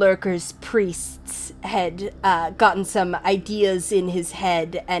the Lurker's priests had gotten some ideas in his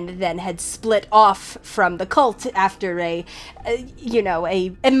head and then had split off from the cult after a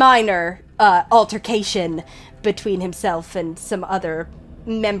minor altercation between himself and some other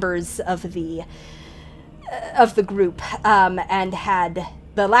members of the group, and had,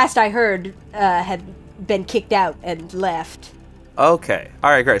 the last I heard, had been kicked out and left. Okay.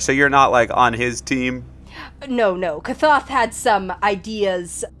 All right, great. So you're not, like, on his team? No. Kathoth had some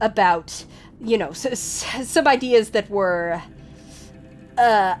ideas about, some ideas that were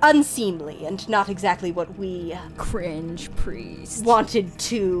unseemly and not exactly what we Cringe priest. wanted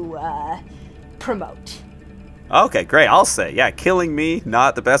to promote. Okay, great. I'll say, yeah, killing me,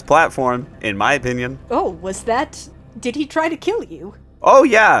 not the best platform, in my opinion. Oh, did he try to kill you? Oh,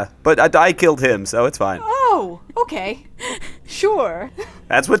 yeah, but I killed him, so it's fine. Oh, okay. Sure.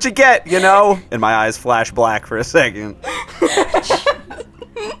 That's what you get, you know? And my eyes flash black for a second.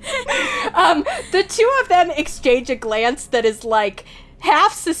 The two of them exchange a glance that is like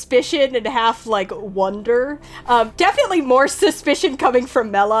half suspicion and half like wonder. Definitely more suspicion coming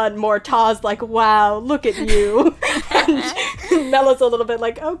from Mela and more Ta's like, wow, look at you. And Mela's a little bit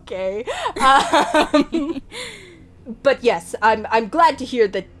like, okay. But yes, I'm glad to hear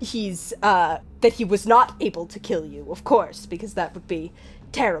that that he was not able to kill you, of course, because that would be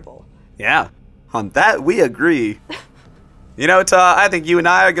terrible. Yeah, on that we agree. You know, Ta, I think you and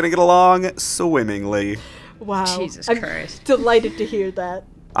I are gonna get along swimmingly. Wow. Jesus I'm Christ. delighted to hear that.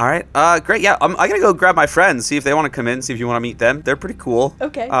 All right, great. Yeah, I'm gonna go grab my friends, see if they want to come in, see if you want to meet them. They're pretty cool.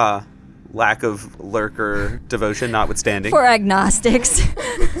 Okay. lack of lurker devotion notwithstanding. For agnostics.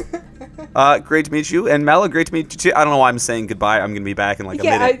 Great to meet you. And Mela, great to meet you too. I don't know why I'm saying goodbye. I'm going to be back in like a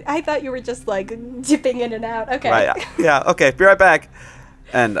minute. I thought you were just like dipping in and out. Okay. Right. Yeah, okay. Be right back.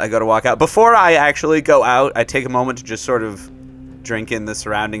 And I go to walk out. Before I actually go out, I take a moment to just sort of drink in the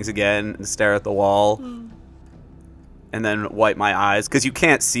surroundings again and stare at the wall. And then wipe my eyes. Because you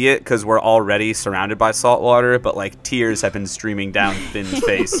can't see it because we're already surrounded by salt water. But like tears have been streaming down Finn's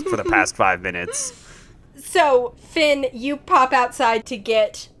face for the past 5 minutes. So, Finn, you pop outside to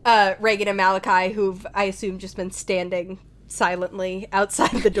get Reagan and Malachi, who've, I assume, just been standing silently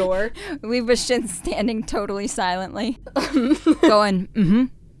outside the door. We've been standing totally silently.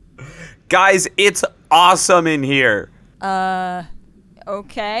 Going, Guys, it's awesome in here.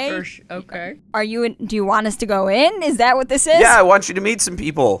 Okay. Okay. Are you in, do you want us to go in? Is that what this is? Yeah, I want you to meet some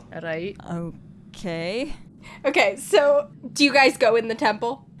people. Alright. Okay. Okay, so do you guys go in the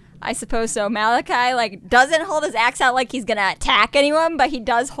temple? I suppose so. Malachi, like, doesn't hold his axe out like he's gonna attack anyone, but he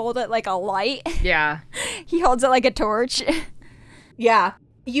does hold it like a light. Yeah. He holds it like a torch. Yeah.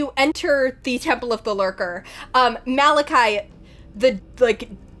 You enter the Temple of the Lurker. Malachi, the, like,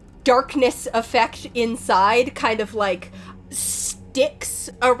 darkness effect inside kind of, like, sticks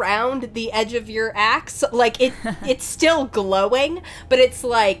around the edge of your axe. Like, it's still glowing, but it's,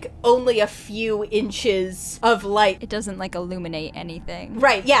 like, only a few inches of light. It doesn't, like, illuminate anything.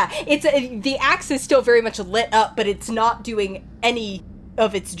 Right, yeah. The axe is still very much lit up, but it's not doing any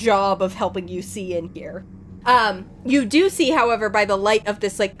of its job of helping you see in here. You do see, however, by the light of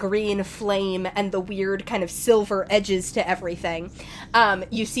this, like, green flame and the weird kind of silver edges to everything,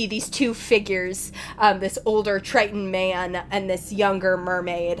 you see these two figures, this older Triton man and this younger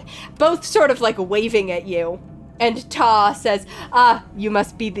mermaid, both sort of, like, waving at you. And Ta says, you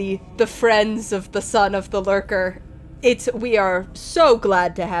must be the friends of the son of the Lurker. We are so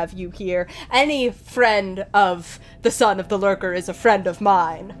glad to have you here. Any friend of the son of the Lurker is a friend of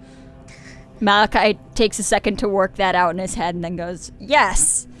mine. Malachi takes a second to work that out in his head and then goes,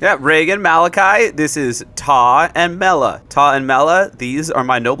 yes. Yeah, Reagan, Malachi, this is Ta and Mela. Ta and Mela, these are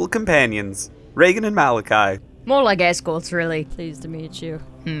my noble companions. Reagan and Malachi. More like escorts, really. Pleased to meet you.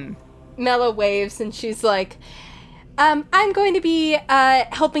 Mela waves and she's like, I'm going to be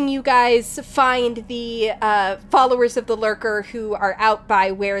helping you guys find the followers of the Lurker who are out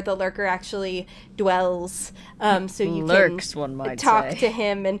by where the Lurker actually dwells. So you Lurks, can one might talk say. to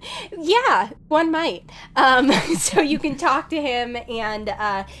him, and yeah, one might. So you can talk to him and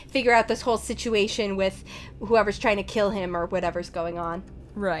figure out this whole situation with whoever's trying to kill him or whatever's going on.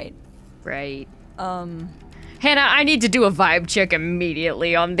 Right. Right. Hannah, I need to do a vibe check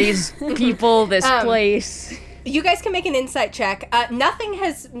immediately on these people, this place. You guys can make an insight check.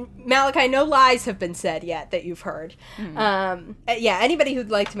 Malachi, no lies have been said yet that you've heard. Yeah, anybody who'd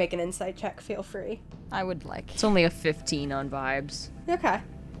like to make an insight check, feel free. I would like. It's only a 15 on vibes. Okay.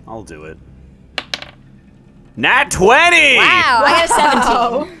 I'll do it. Nat 20! Wow, I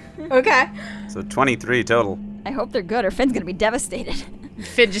got a 17. Okay. So 23 total. I hope they're good or Finn's gonna be devastated.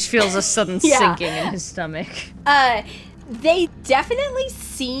 Finn just feels a sudden Yeah. sinking in his stomach. They definitely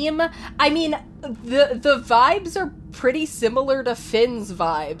seem, I mean, the vibes are pretty similar to Finn's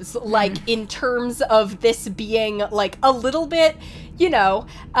vibes, like, in terms of this being, like, a little bit,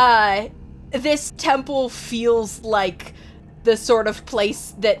 this temple feels like the sort of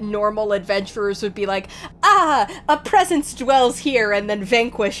place that normal adventurers would be like, a presence dwells here, and then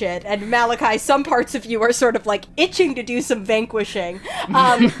vanquish it. And Malachi, some parts of you are sort of like itching to do some vanquishing.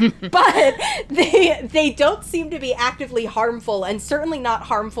 But they don't seem to be actively harmful, and certainly not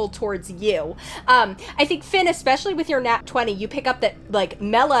harmful towards you. I think, Finn, especially with your nat 20, you pick up that, like,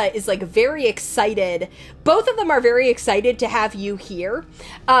 Mela is, like, very excited. Both of them are very excited to have you here.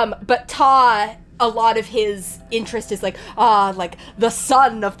 But Ta, a lot of his interest is like the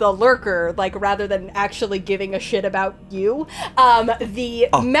son of the Lurker, like, rather than actually giving a shit about you.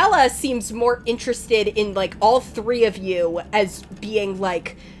 Mela seems more interested in, like, all three of you as being,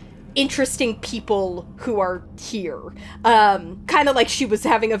 like, interesting people who are here. Kind of like she was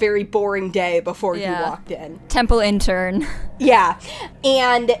having a very boring day before you walked in. Temple intern. Yeah.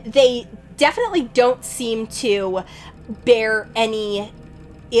 And they definitely don't seem to bear any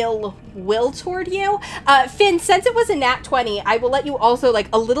ill will toward you. Finn, since it was a nat 20, I will let you also, like,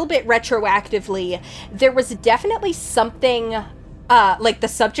 a little bit retroactively, there was definitely something, like, the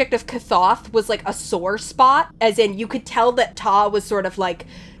subject of Kathoth was, like, a sore spot, as in you could tell that Ta was sort of, like,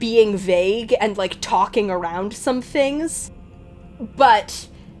 being vague and, like, talking around some things. But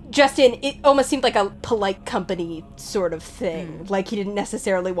Justin, it almost seemed like a polite company sort of thing. Like, he didn't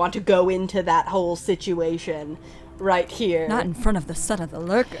necessarily want to go into that whole situation right here. Not in front of the son of the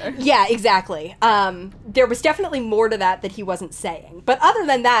lurker. Yeah, exactly. There was definitely more to that he wasn't saying. But other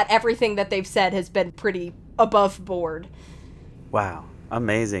than that, everything that they've said has been pretty above board. Wow,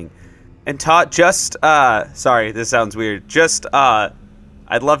 amazing. And Todd, just, sorry, this sounds weird. Just,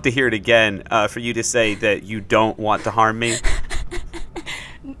 I'd love to hear it again for you to say that you don't want to harm me.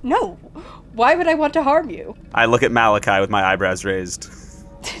 No. Why would I want to harm you? I look at Malachi with my eyebrows raised.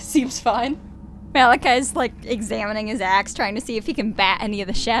 Seems fine. Malachi's like examining his axe, trying to see if he can bat any of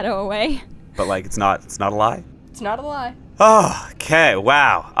the shadow away. But like, it's not a lie? It's not a lie. Oh, okay,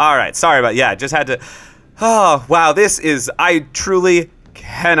 wow. All right, sorry about, just had to, wow, I truly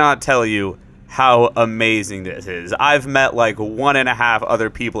cannot tell you how amazing this is. I've met like 1.5 other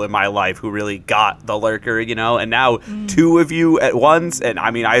people in my life who really got the lurker, and now 2 of you at once, and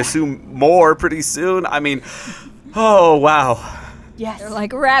I mean, I assume more pretty soon. I mean, oh, wow. Yes. They're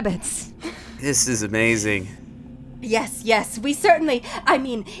like rabbits. This is amazing. Yes, we certainly, I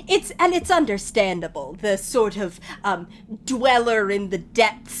mean, it's understandable, the sort of, dweller in the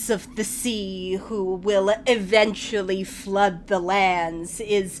depths of the sea who will eventually flood the lands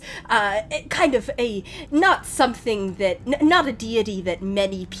is, kind of not a deity that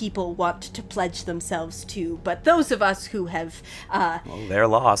many people want to pledge themselves to, but those of us who have, Well, their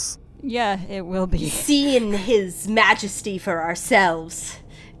loss. Yeah, it will be. seen his majesty for ourselves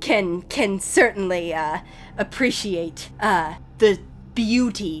can certainly, appreciate the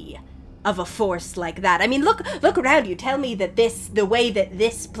beauty of a force like that. I mean, look around you. Tell me that the way that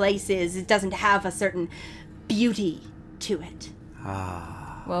this place is, it doesn't have a certain beauty to it.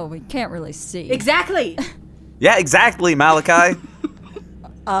 Well, we can't really see. Exactly. Yeah, exactly, Malachi.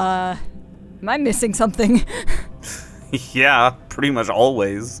 Am I missing something? Yeah, pretty much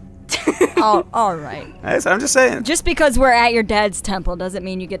always. Oh, all right. I'm just saying. Just because we're at your dad's temple doesn't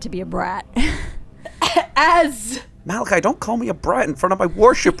mean you get to be a brat. As Malachi, don't call me a brat in front of my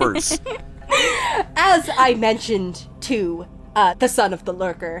worshippers. I mentioned to the son of the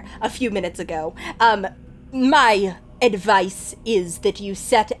lurker a few minutes ago, my advice is that you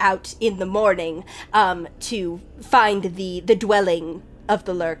set out in the morning to find the dwelling of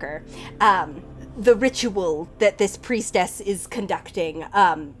the lurker. The ritual that this priestess is conducting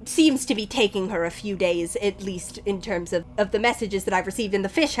seems to be taking her a few days, at least in terms of the messages that I've received, and the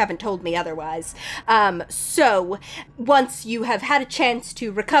fish haven't told me otherwise. So, once you have had a chance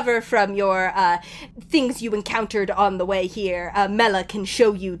to recover from your things you encountered on the way here, Mela can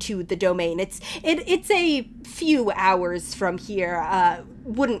show you to the domain. It's a few hours from here.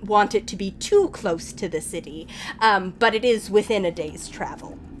 Wouldn't want it to be too close to the city, but it is within a day's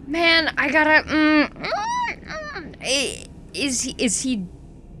travel. Man, I gotta. Is he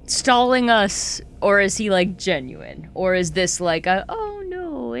stalling us, or is he like genuine, or is this like oh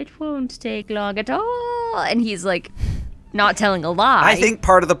no, it won't take long at all, and he's like not telling a lie? I think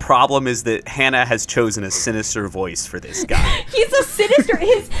part of the problem is that Hannah has chosen a sinister voice for this guy. He's a sinister.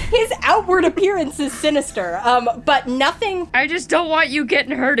 His outward appearance is sinister. But nothing. I just don't want you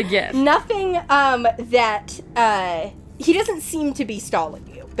getting hurt again. Nothing. That he doesn't seem to be stalling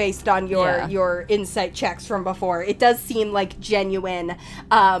you based on your insight checks from before. It does seem like genuine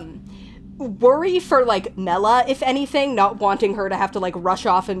worry for like Mela, if anything, not wanting her to have to like rush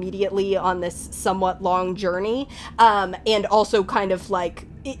off immediately on this somewhat long journey, and also kind of like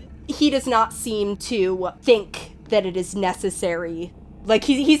he does not seem to think that it is necessary. Like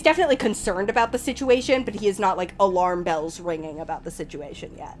he's definitely concerned about the situation, but he is not like alarm bells ringing about the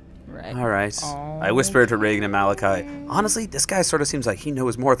situation yet. Right. All right. I whisper to Reagan and Malachi, honestly, this guy sort of seems like he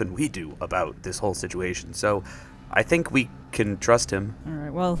knows more than we do about this whole situation, so I think we can trust him. All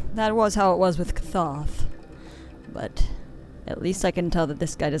right, well, that was how it was with Kathoth. But at least I can tell that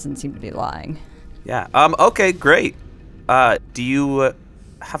this guy doesn't seem to be lying. Yeah. Okay, great. Do you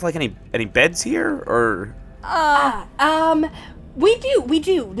have like any beds here, or? We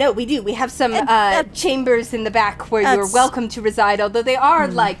do. No, we do. We have some chambers in the back where you're welcome to reside, although they are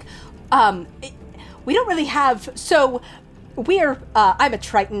we don't really have, so I'm a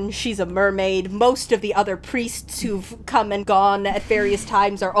Triton, she's a mermaid. Most of the other priests who've come and gone at various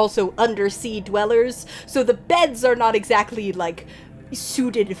times are also undersea dwellers, so the beds are not exactly, like,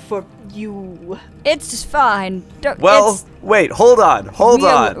 suited for you. It's fine. Wait, hold on.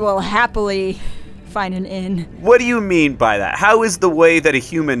 We'll happily find an inn. What do you mean by that? How is the way that a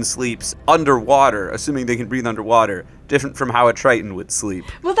human sleeps underwater, assuming they can breathe underwater, different from how a Triton would sleep?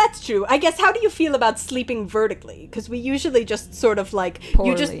 Well, that's true. I guess, how do you feel about sleeping vertically? Because we usually just sort of like,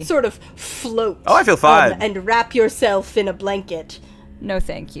 Poorly. you just sort of float. Oh, I feel fine. And wrap yourself in a blanket. No,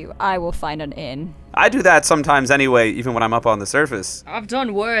 thank you. I will find an inn. I do that sometimes anyway, even when I'm up on the surface. I've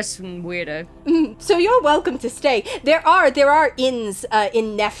done worse and weirder. So you're welcome to stay. There are inns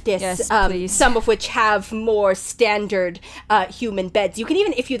in Nephthys, Yes, please. some of which have more standard human beds. You can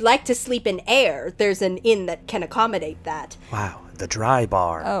even, if you'd like to sleep in air, there's an inn that can accommodate that. Wow, the dry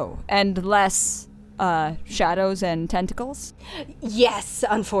bar. Oh, and less shadows and tentacles? Yes,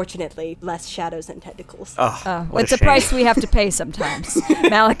 unfortunately, less shadows and tentacles. What It's a a price shame. we have to pay sometimes.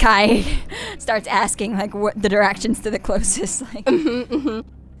 Malachi starts asking, like, what the directions to the closest. Like,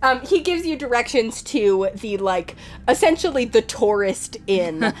 He gives you directions to the, like, essentially the tourist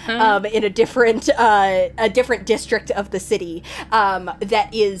inn in a different district of the city that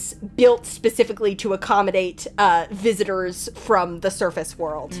is built specifically to accommodate visitors from the surface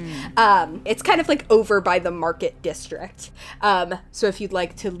world. It's kind of like over by the market district. So if you'd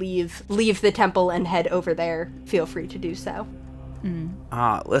like to leave the temple and head over there, feel free to do so.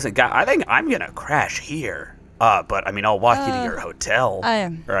 Listen, guy, I think I'm gonna crash here. But I mean, I'll walk you to your hotel.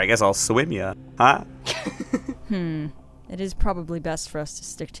 Or I guess I'll swim you, huh? it is probably best for us to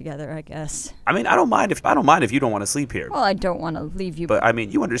stick together, I guess. I mean, I don't mind if you don't want to sleep here. Well, I don't want to leave you But I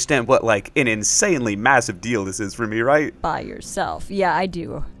mean, you understand what like an insanely massive deal this is for me, right? by yourself. Yeah, I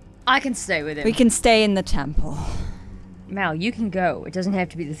do. I can stay with him. We can stay in the temple. Mal, you can go. It doesn't have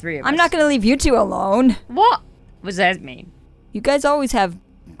to be the three of us. I'm not going to leave you two alone. What does that mean? You guys always have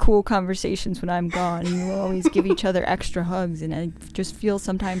cool conversations when I'm gone, and you always give each other extra hugs, and I just feel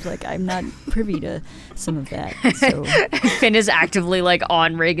sometimes like I'm not privy to some of that. So Finn is actively like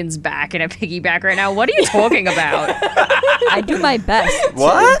on Reagan's back in a piggyback right now. What are you talking about? I do my best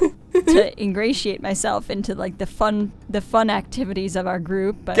What? to ingratiate myself into like the fun activities of our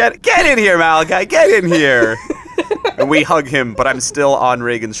group. But Get in here, Malachi. Get in here. And we hug him, but I'm still on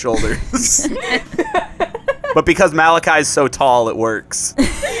Reagan's shoulders. But because Malachi's so tall, it works.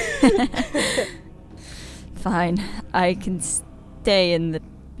 fine, I can stay in the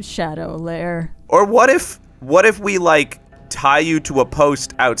shadow lair. Or what if we like tie you to a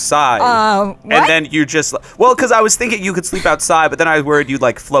post outside? What? And then you just well, because I was thinking you could sleep outside, but then I was worried you'd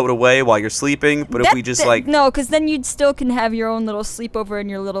like float away while you're sleeping. But if we just like no, because then you'd still can have your own little sleepover and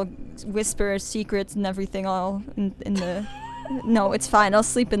your little whisper secrets and everything all in the. No, it's fine. I'll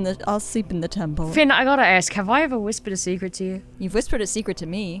sleep in the temple. Finn, I gotta ask, have I ever whispered a secret to you? You've whispered a secret to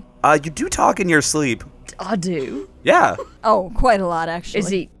me. you do talk in your sleep. I do. Yeah. Oh, quite a lot actually. Is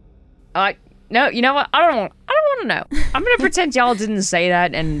he? No, you know what? I don't want to know. I'm gonna pretend y'all didn't say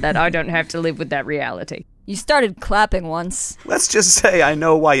that and that I don't have to live with that reality. You started clapping once. Let's just say I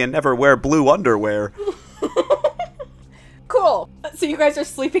know why you never wear blue underwear. Cool. So you guys are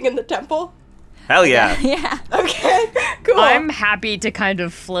sleeping in the temple? Hell yeah. Yeah. Okay, cool. I'm happy to kind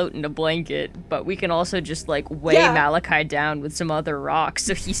of float in a blanket, but we can also just like weigh Yeah. Malachi down with some other rocks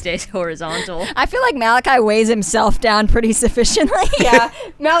so he stays horizontal. I feel like Malachi weighs himself down pretty sufficiently. Yeah,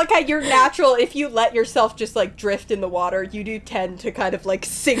 Malachi, you're natural. If you let yourself just like drift in the water, you do tend to kind of like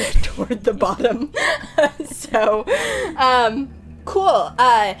sink toward the bottom. So, cool.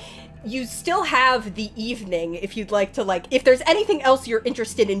 You still have the evening if you'd like to like, if there's anything else you're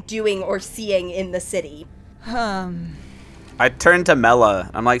interested in doing or seeing in the city. I turned to Mela.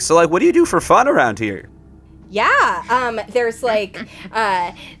 I'm like, so like, what do you do for fun around here? Yeah, there's like,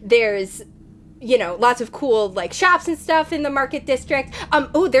 there's, you know, lots of cool like shops and stuff in the market district. I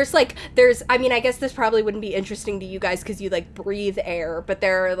mean, I guess this probably wouldn't be interesting to you guys because you like breathe air, but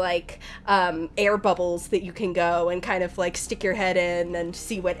there are like air bubbles that you can go and kind of like stick your head in and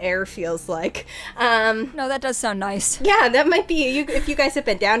see what air feels like. No, that does sound nice. Yeah, that might be you if you guys have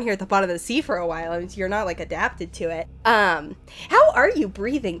been down here at the bottom of the sea for a while. I mean, you're not like adapted to it. How are you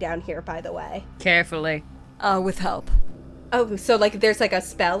breathing down here, by the way? Carefully. With help. Oh, so like there's like a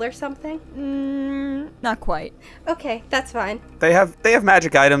spell or something? Not quite. Okay, that's fine. They have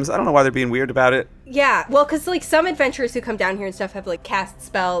magic items. I don't know why they're being weird about it. Yeah, well, because like some adventurers who come down here and stuff have like cast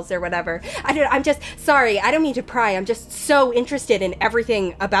spells or whatever. I'm just sorry. I don't mean to pry. I'm just so interested in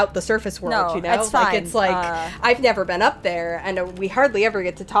everything about the surface world. No, you know, it's fine. Like it's like I've never been up there, and we hardly ever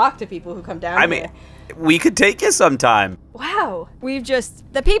get to talk to people who come down I here. mean, we could take you sometime. Wow.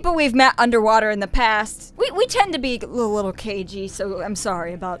 The people we've met underwater in the past, we tend to be a little cagey, so I'm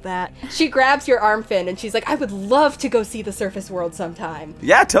sorry about that. She grabs your arm, Finn, and she's like, "I would love to go see the surface world sometime.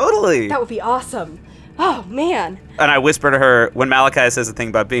 Yeah, totally. That would be awesome." Oh man. And I whisper to her, when Malachi says the thing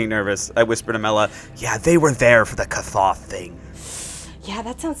about being nervous, I whisper to Mela, yeah, they were there for the Kathoth thing. Yeah,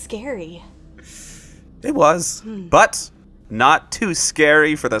 that sounds scary. It was, but not too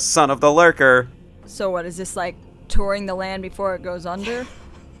scary for the son of the lurker. So what is this, like touring the land before it goes under?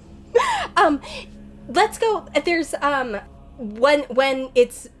 Let's go. There's when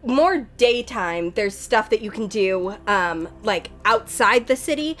it's more daytime, there's stuff that you can do, like outside the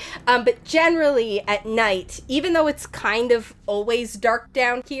city. But generally at night, even though it's kind of always dark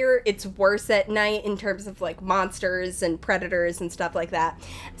down here, it's worse at night in terms of like monsters and predators and stuff like that.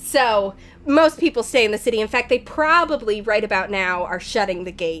 So most people stay in the city. In fact, they probably right about now are shutting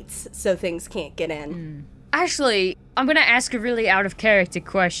the gates so things can't get in. Actually, I'm gonna ask a really out of character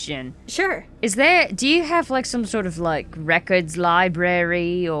question. Sure. Do you have like some sort of like records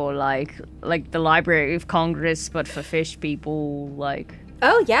library or like the Library of Congress but for fish people, like?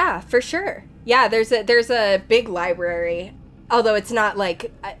 Oh yeah, for sure. Yeah, there's a big library. Although it's not like,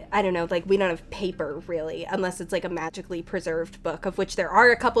 I don't know, like we don't have paper really, unless it's like a magically preserved book, of which there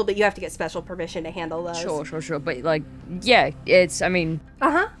are a couple, but you have to get special permission to handle those. Sure. But like, yeah, it's, I mean...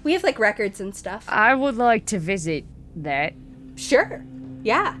 We have like records and stuff. I would like to visit that. Sure.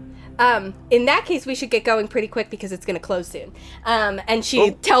 Yeah. In that case, we should get going pretty quick because it's going to close soon. And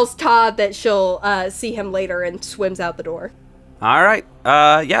she tells Todd that she'll see him later and swims out the door. All right.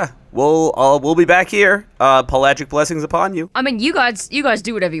 Yeah. We'll be back here. Pelagic blessings upon you. I mean, you guys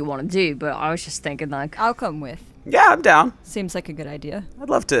do whatever you want to do, but I was just thinking, like... I'll come with. Yeah, I'm down. Seems like a good idea. I'd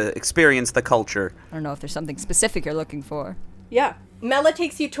love to experience the culture. I don't know if there's something specific you're looking for. Yeah. Mela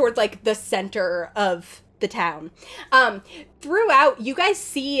takes you toward, like, the center of the town. Throughout, you guys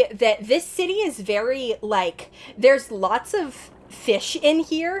see that this city is very, like, there's lots of fish in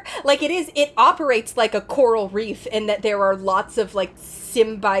here. Like, it operates like a coral reef in that there are lots of, like,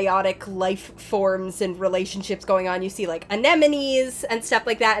 symbiotic life forms and relationships going on. You see, like, anemones and stuff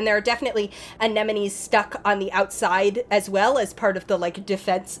like that, and there are definitely anemones stuck on the outside as well as part of the, like,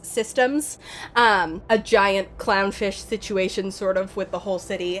 defense systems. A giant clownfish situation, sort of, with the whole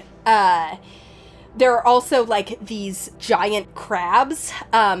city. There are also, like, these giant crabs,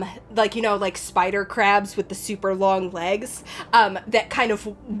 like, you know, like spider crabs with the super long legs, that kind of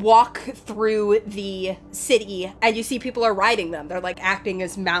walk through the city, and you see people are riding them. They're, like, acting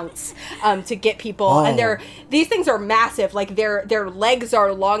as mounts, to get people, and these things are massive. Like, their legs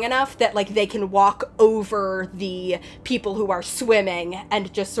are long enough that, like, they can walk over the people who are swimming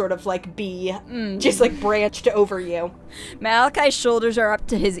and just sort of, like, be just, like, branched over you. Malachi's shoulders are up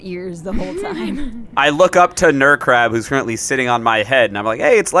to his ears the whole time. I look up to Nurkrab, who's currently sitting on my head, and I'm like,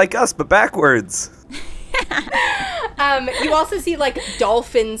 hey, it's like us, but backwards. You also see, like,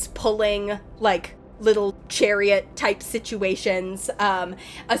 dolphins pulling, like, little chariot type situations,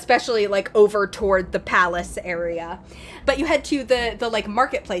 especially, like, over toward the palace area. But you head to the like,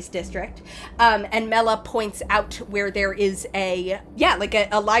 marketplace district, and Mela points out where there is a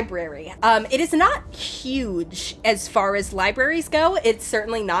library. It is not huge as far as libraries go. It's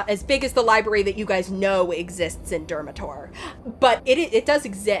certainly not as big as the library that you guys know exists in Dermator. But it does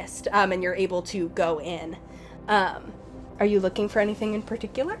exist, and you're able to go in. Are you looking for anything in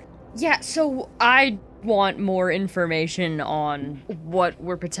particular? Yeah, so I want more information on what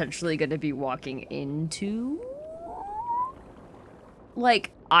we're potentially going to be walking into.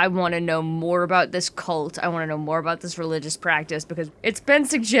 Like, I want to know more about this cult. I want to know more about this religious practice, because it's been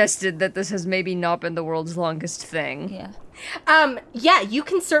suggested that this has maybe not been the world's longest thing. Yeah. Yeah, you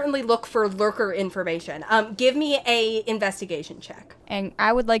can certainly look for lurker information. Give me a investigation check. And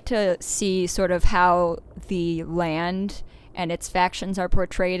I would like to see sort of how the land and its factions are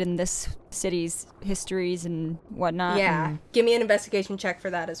portrayed in this city's histories and whatnot. Yeah. Give me an investigation check for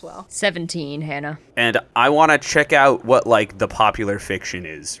that as well. 17, Hannah. And I want to check out what, like, the popular fiction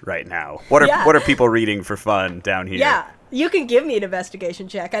is right now. What are people reading for fun down here? Yeah, you can give me an investigation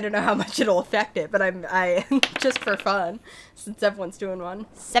check. I don't know how much it'll affect it, but I just for fun, since everyone's doing one.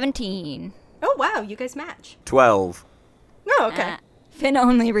 17. Oh, wow, you guys match. 12. Oh, okay. Finn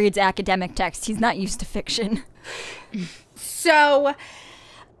only reads academic text. He's not used to fiction. So,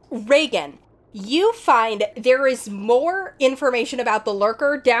 Reagan, you find there is more information about the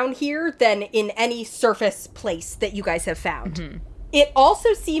lurker down here than in any surface place that you guys have found. Mm-hmm. It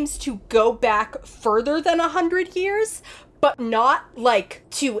also seems to go back further than 100 years, but not, like,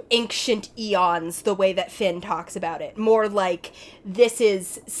 to ancient eons the way that Finn talks about it. More like this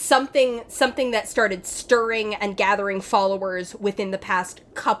is something that started stirring and gathering followers within the past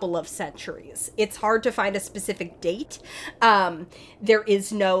couple of centuries. It's hard to find a specific date. There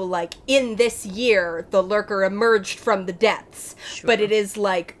is no, like, in this year, the lurker emerged from the depths. Sure. But it is,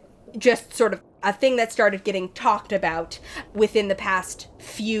 like, just sort of a thing that started getting talked about within the past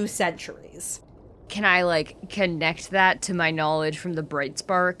few centuries. Can I, like, connect that to my knowledge from the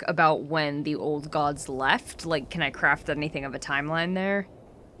Brightspark about when the old gods left? Like, can I craft anything of a timeline there?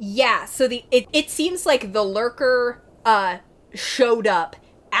 Yeah, so it seems like the lurker showed up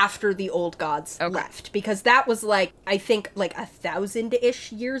after the old gods left, because that was like, I think like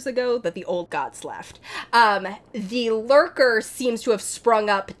 1,000-ish years ago that the old gods left. The Lurker seems to have sprung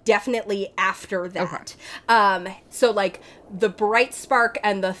up definitely after that. So like the Bright Spark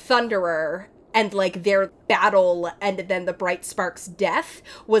and the Thunderer and like their battle and then the Bright Spark's death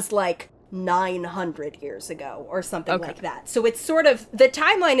was like 900 years ago or something like that. So it's sort of, the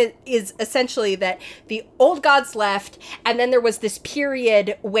timeline is essentially that the old gods left, and then there was this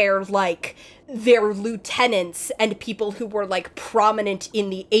period where like their lieutenants and people who were like prominent in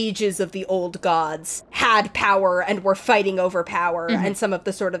the ages of the old gods had power and were fighting over power and some of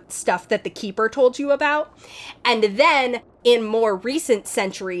the sort of stuff that the Keeper told you about. And then in more recent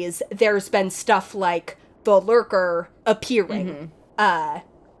centuries, there's been stuff like the Lurker appearing.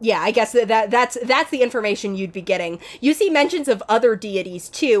 Yeah, I guess that's the information you'd be getting. You see mentions of other deities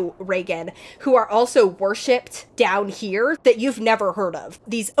too, Reagan, who are also worshipped down here that you've never heard of.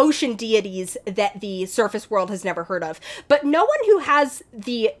 These ocean deities that the surface world has never heard of. But no one who has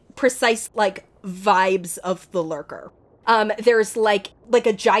the precise, like, vibes of the Lurker. There's like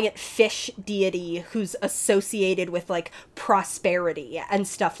a giant fish deity who's associated with like prosperity and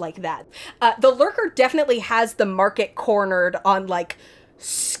stuff like that. The Lurker definitely has the market cornered on like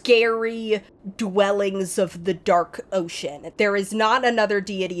scary dwellings of the dark ocean. There is not another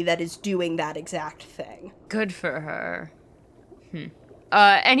deity that is doing that exact thing. Good for her.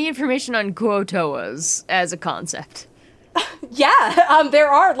 Any information on Kuo-toas as a concept? Yeah, there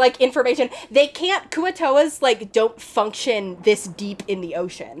are, like, information. They can't, Kuo-toas, like, don't function this deep in the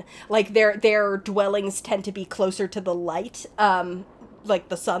ocean. Like, their dwellings tend to be closer to the light, like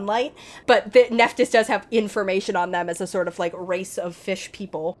the sunlight, but the Nephthys does have information on them as a sort of like race of fish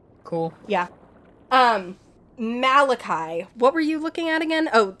people. Cool. Yeah. Malachi, what were you looking at again?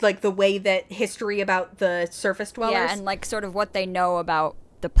 Oh, like the way that history about the surface dwellers? Yeah, and like sort of what they know about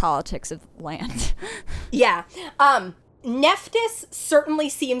the politics of land. Yeah. Nephthys certainly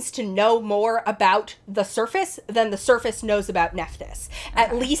seems to know more about the surface than the surface knows about Nephthys,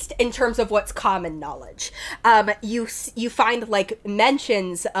 at least in terms of what's common knowledge. You find like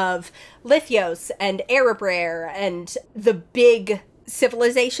mentions of Lithios and Erebraer and the big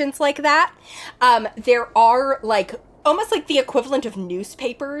civilizations like that. There are like almost like the equivalent of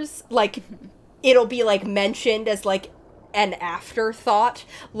newspapers. Like it'll be like mentioned as like an afterthought,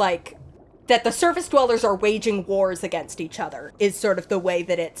 like that the surface dwellers are waging wars against each other is sort of the way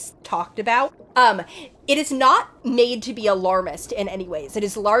that it's talked about. It is not made to be alarmist in any ways. It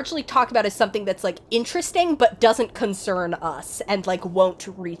is largely talked about as something that's like interesting, but doesn't concern us and like won't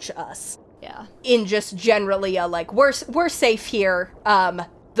reach us. Yeah. In just generally a like, we're safe here.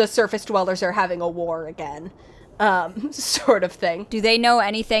 The surface dwellers are having a war again. Sort of thing. Do they know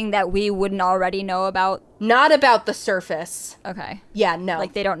anything that we wouldn't already know about? Not about the surface. Okay. Yeah, no.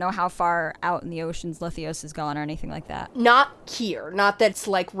 Like they don't know how far out in the oceans Lithios has gone or anything like that? Not here. Not that it's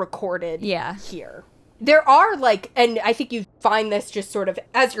like recorded here. There are like, and I think you find this just sort of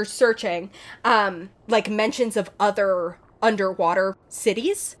as you're searching, like mentions of other underwater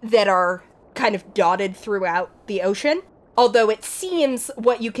cities that are kind of dotted throughout the ocean. Although it seems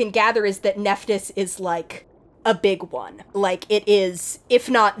what you can gather is that Nephthys is like a big one. Like it is, if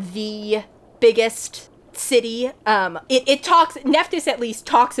not the biggest city. It talks, Nephthys at least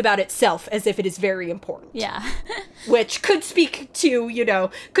talks about itself as if it is very important. Yeah. Which could speak to,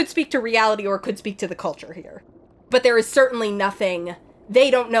 could speak to reality or could speak to the culture here. But there is certainly nothing, they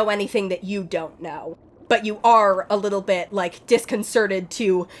don't know anything that you don't know. But you are a little bit like disconcerted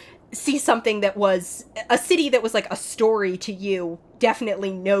to see something that was a city that was like a story to you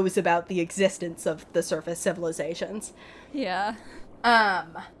definitely knows about the existence of the surface civilizations. Yeah.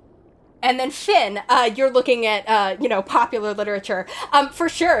 And then Finn, you're looking at, popular literature. For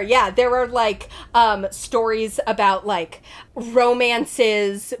sure, yeah, there are, like, stories about, like,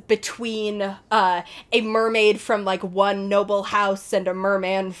 romances between a mermaid from, like, one noble house and a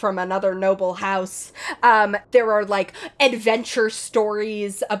merman from another noble house. There are, like, adventure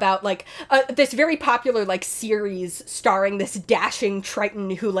stories about, like, this very popular, like, series starring this dashing Triton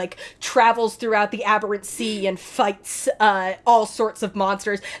who, like, travels throughout the Aberrant Sea and fights all sorts of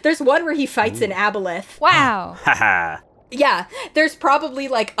monsters. There's one where he fights an aboleth. Wow. Haha. Yeah, there's probably,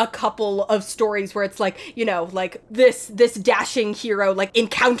 like, a couple of stories where it's, like, like, this dashing hero, like,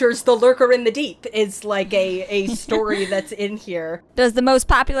 encounters the lurker in the deep is, like, a story that's in here. Does the most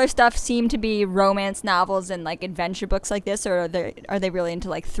popular stuff seem to be romance novels and, like, adventure books like this, or are they really into,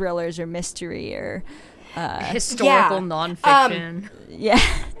 like, thrillers or mystery or... historical nonfiction. Yeah.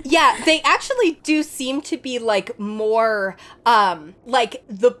 Yeah, they actually do seem to be, like, more, like,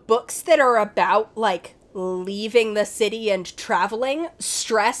 the books that are about, like, leaving the city and traveling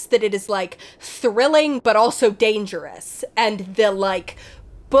stress that it is like thrilling but also dangerous. And the like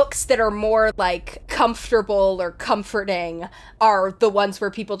books that are more like comfortable or comforting are the ones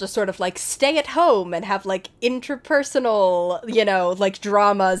where people just sort of like stay at home and have like interpersonal, you know, like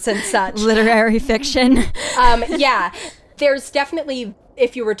dramas and such. Literary fiction. Yeah, there's definitely,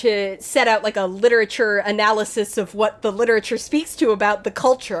 if you were to set out like a literature analysis of what the literature speaks to about the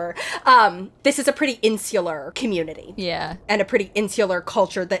culture, this is a pretty insular community. Yeah. And a pretty insular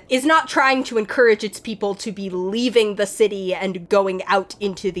culture that is not trying to encourage its people to be leaving the city and going out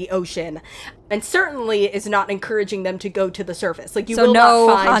into the ocean. And certainly is not encouraging them to go to the surface. Like, you So will no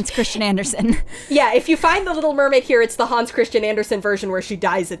not find... Hans Christian Andersen. Yeah, if you find the Little Mermaid here, it's the Hans Christian Andersen version where she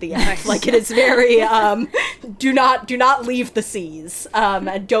dies at the end. Like, it is very, do not leave the seas,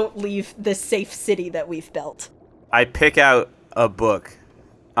 and don't leave this safe city that we've built. I pick out a book,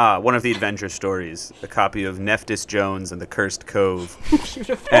 one of the adventure stories, a copy of Nephthys Jones and the Cursed Cove.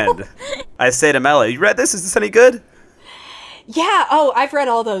 Beautiful. And I say to Mela, you read this? Is this any good? Yeah, oh, I've read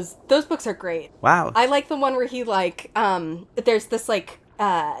all those. Those books are great. Wow. I like the one where he, like, there's this, like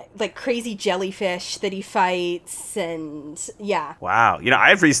crazy jellyfish that he fights, and yeah. Wow. You know,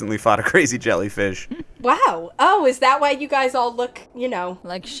 I've recently fought a crazy jellyfish. Wow. Oh, is that why you guys all look, you know,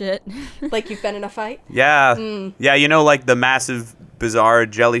 Like shit. like you've been in a fight? Yeah. Yeah, you know, like the massive, bizarre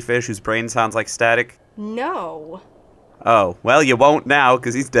jellyfish whose brain sounds like static? No. Oh, well, you won't now,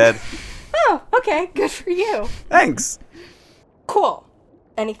 because he's dead. Oh, okay. Good for you. Thanks. Cool.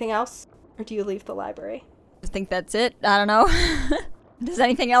 Anything else? Or do you leave the library? I think that's it. I don't know. Does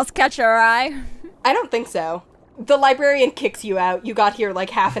anything else catch our eye? I don't think so. The librarian kicks you out. You got here like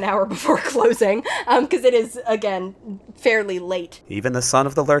half an hour before closing, because it is, again, fairly late. Even the son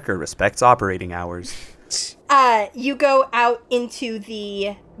of the lurker respects operating hours. You go out into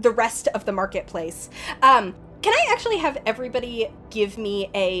the rest of the marketplace. Can I actually have everybody give me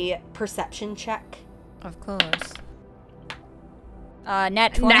a perception check? Of course.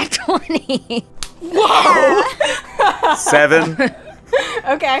 Nat 20. Nat 20. Whoa! 7.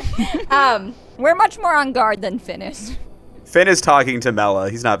 Okay. We're much more on guard than Finn is. Finn is talking to Mela.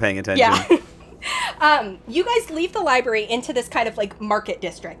 He's not paying attention. Yeah. You guys leave the library into this kind of like market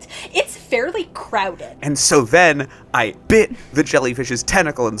district. It's fairly crowded. And so then I bit the jellyfish's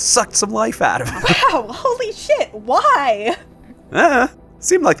tentacle and sucked some life out of him. Wow, holy shit, why?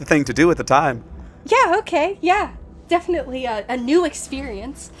 Seemed like the thing to do at the time. Yeah, okay, yeah. Definitely a new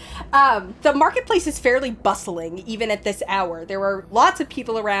experience. The marketplace is fairly bustling, even at this hour. There are lots of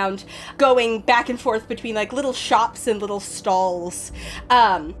people around going back and forth between like little shops and little stalls.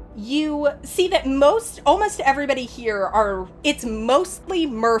 You see that almost everybody here it's mostly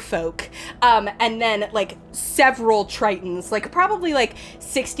merfolk, and then like several tritons, like probably like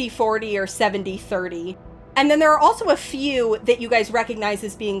 60-40 or 70-30. And then there are also a few that you guys recognize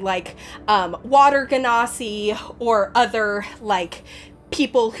as being like water genasi or other like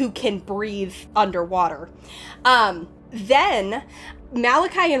people who can breathe underwater. Then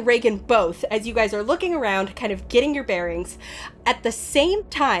Malachi and Reagan both, as you guys are looking around, kind of getting your bearings, at the same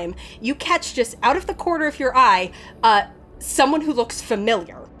time, you catch just out of the corner of your eye someone who looks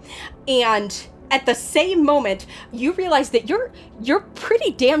familiar. And at the same moment, you realize that you're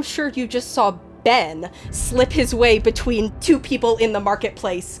pretty damn sure you just saw Ben slip his way between two people in the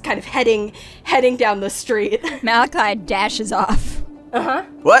marketplace, kind of heading down the street. Malachi dashes off.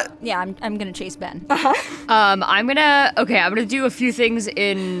 What? Yeah, I'm gonna chase Ben. I'm gonna do a few things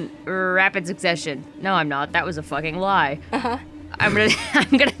in rapid succession. No, I'm not. That was a fucking lie. I'm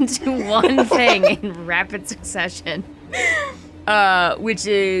gonna do one thing in rapid succession, which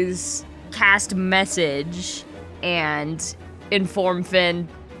is cast message and inform Finn.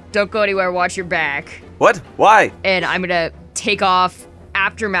 Don't go anywhere, watch your back. What? Why? And I'm gonna take off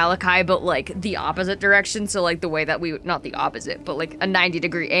after Malachi, but like the opposite direction. So like the way that not the opposite, but like a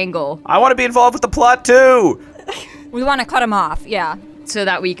 90-degree angle. I want to be involved with the plot too. We want to cut him off, yeah. So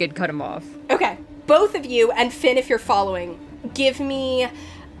that we could cut him off. Okay, both of you, and Finn, if you're following, give me...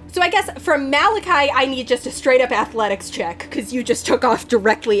 So I guess from Malachi, I need just a straight-up athletics check, because you just took off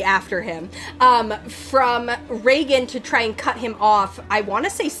directly after him. From Reagan, to try and cut him off, I want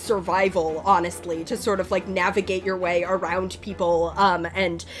to say survival, honestly, to sort of, like, navigate your way around people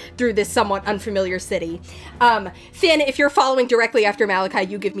and through this somewhat unfamiliar city. Finn, if you're following directly after Malachi,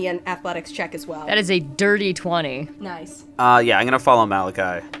 you give me an athletics check as well. That is a dirty 20. Nice. Yeah, I'm gonna follow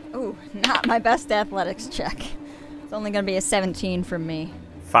Malachi. Ooh, not my best athletics check. It's only gonna be a 17 from me.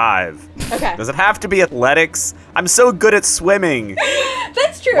 5. Okay. Does it have to be athletics? I'm so good at swimming.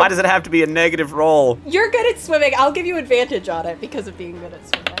 That's true. Why does it have to be a negative roll? You're good at swimming. I'll give you advantage on it because of being good at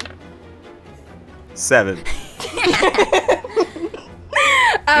swimming. 7.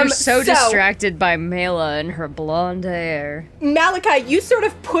 You're so distracted by Mela and her blonde hair. Malachi, you sort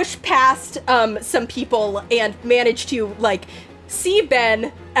of push past some people and manage to, like, see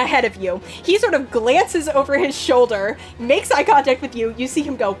Ben ahead of you. He sort of glances over his shoulder, makes eye contact with you. You see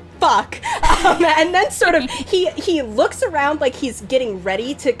him go, fuck. And then sort of, he looks around like he's getting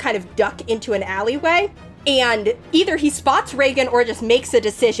ready to kind of duck into an alleyway. And either he spots Reagan or just makes a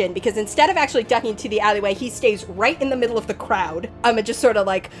decision, because instead of actually ducking to the alleyway, he stays right in the middle of the crowd. And just sort of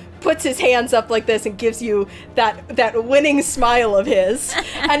like puts his hands up like this and gives you that winning smile of his.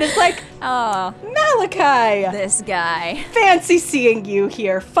 And it's like, Oh, Malachi, this guy. fancy seeing you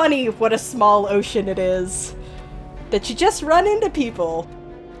here. Funny what a small ocean it is. That you just run into people.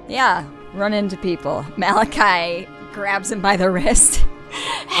 Yeah, run into people. Malachi grabs him by the wrist.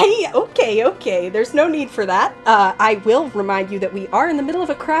 Hey, okay. There's no need for that. I will remind you that we are in the middle of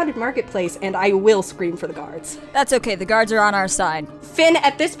a crowded marketplace, and I will scream for the guards. That's okay, the guards are on our side. Finn,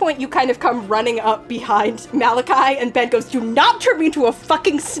 at this point, you kind of come running up behind Malachi, and Ben goes, do not turn me into a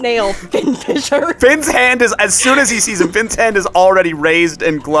fucking snail, Finn Fisher. Finn's hand is, as soon as he sees him, Finn's hand is already raised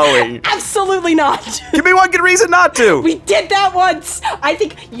and glowing. Absolutely not. Give me one good reason not to. We did that once. I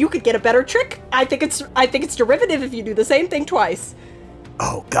think you could get a better trick. I think it's derivative if you do the same thing twice.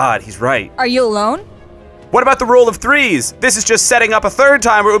 Oh, God, he's right. Are you alone? What about the rule of 3s? This is just setting up a third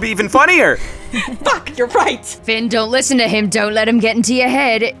time where it would be even funnier. Fuck, you're right. Finn, don't listen to him. Don't let him get into your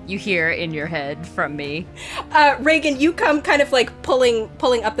head. You hear in your head from me. Reagan, you come kind of like pulling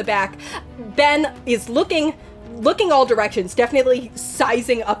up the back. Ben is looking all directions, definitely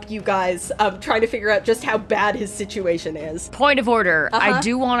sizing up you guys, trying to figure out just how bad his situation is. Point of order. Uh-huh.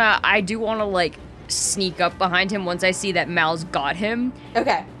 I do wanna like sneak up behind him once I see that Mal's got him.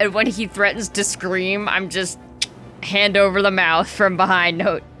 Okay. And when he threatens to scream, I'm just hand over the mouth from behind.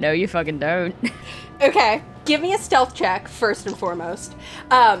 No, you fucking don't. Okay. Give me a stealth check, first and foremost.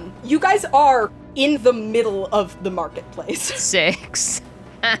 You guys are in the middle of the marketplace. 6.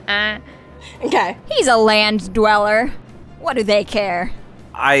 Okay. He's a land dweller. What do they care?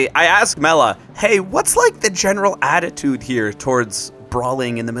 I asked Mela, hey, what's like the general attitude here towards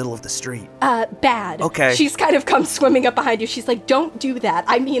brawling in the middle of the street? Bad. Okay. She's kind of come swimming up behind you. She's like, don't do that.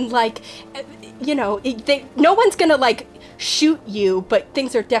 I mean, like, you know, no one's gonna, like, shoot you, but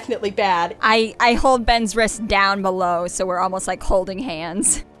things are definitely bad. I hold Ben's wrist down below, so we're almost like holding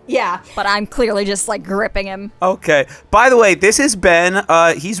hands. Yeah. But I'm clearly just like gripping him. Okay. By the way, this is Ben.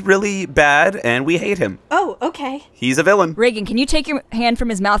 He's really bad, and we hate him. Oh, okay. He's a villain. Reagan, can you take your hand from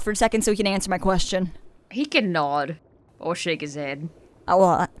his mouth for a second so he can answer my question? He can nod or shake his head. Oh,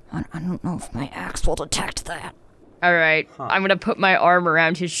 well, I don't know if my axe will detect that. All right, I'm gonna put my arm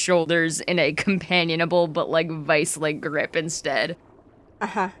around his shoulders in a companionable but like vice-like grip instead.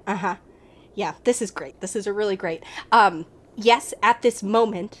 Yeah, this is great. This is a really great. Yes, at this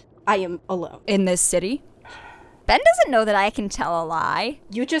moment, I am alone. In this city? Ben doesn't know that I can tell a lie.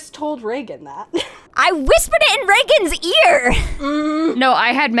 You just told Reagan that. I whispered it in Reagan's ear! No,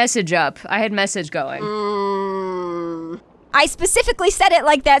 I had message up. I had message going. I specifically said it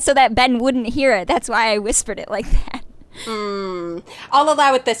like that so that Ben wouldn't hear it. That's why I whispered it like that. I'll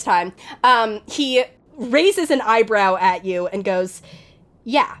allow it this time. He raises an eyebrow at you and goes,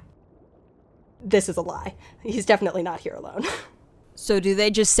 yeah, this is a lie. He's definitely not here alone. So do they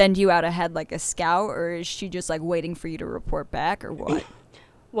just send you out ahead like a scout, or is she just like waiting for you to report back, or what?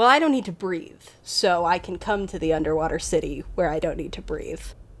 Well, I don't need to breathe, so I can come to the underwater city where I don't need to breathe.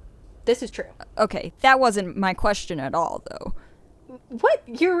 This is true. Okay, that wasn't my question at all, though. What?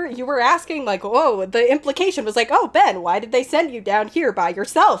 You were asking, like, oh, the implication was like, oh, Ben, why did they send you down here by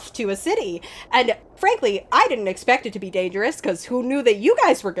yourself to a city? And frankly, I didn't expect it to be dangerous, because who knew that you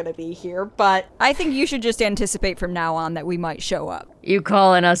guys were going to be here, but... I think you should just anticipate from now on that we might show up. You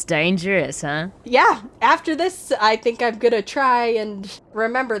calling us dangerous, huh? Yeah, after this, I think I'm going to try and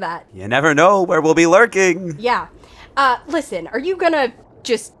remember that. You never know where we'll be lurking. Yeah. Listen, are you going to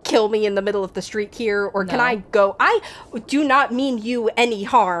just kill me in the middle of the street here, or can No. I go? I do not mean you any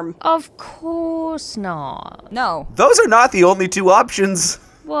harm. Of course not. No. Those are not the only two options.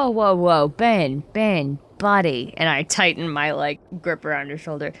 Whoa, Ben, buddy. And I tighten my, like, grip around your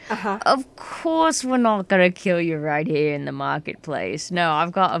shoulder. Of course we're not gonna kill you right here in the marketplace. No,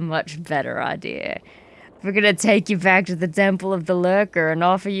 I've got a much better idea. We're gonna take you back to the Temple of the Lurker and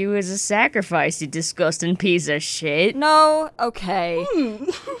offer you as a sacrifice, you disgusting piece of shit. No, okay.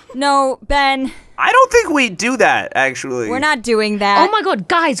 No, Ben, I don't think we do that, actually. we're not doing that. Oh my god,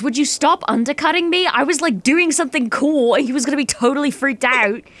 guys, would you stop undercutting me? I was like doing something cool and he was gonna be totally freaked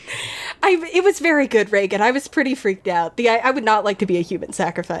out. It was very good, Reagan. I was pretty freaked out. I would not like to be a human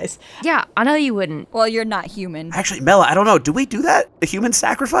sacrifice. Yeah, I know you wouldn't. Well, you're not human. Actually, Mela, I don't know. Do we do that? A human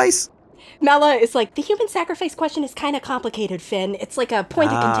sacrifice? Mela is like, the human sacrifice question is kind of complicated, Finn. It's like a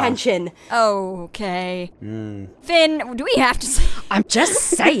point of contention. Okay. Finn, do we have to say... I'm just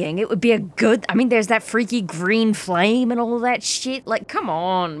saying, it would be a good... I mean, there's that freaky green flame and all that shit. Like, come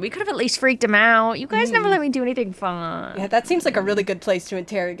on. We could have at least freaked him out. You guys never let me do anything fun. Yeah, that seems like a really good place to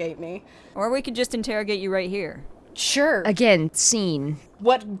interrogate me. Or we could just interrogate you right here. Sure. Again, scene.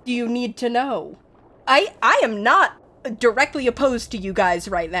 What do you need to know? I am not directly opposed to you guys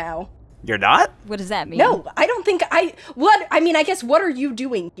right now. You're not? What does that mean? No, I don't think I guess what are you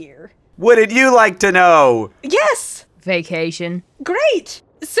doing here? Wouldn't you like to know? Yes! Vacation. Great!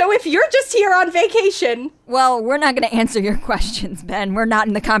 So if you're just here on vacation... Well, we're not going to answer your questions, Ben. We're not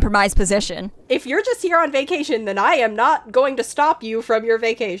in the compromised position. If you're just here on vacation, then I am not going to stop you from your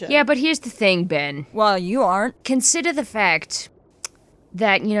vacation. Yeah, but here's the thing, Ben. Well, you aren't. Consider the fact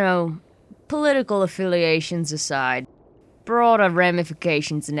that, political affiliations aside, broader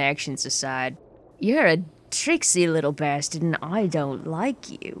ramifications and actions aside, you're a tricksy little bastard and I don't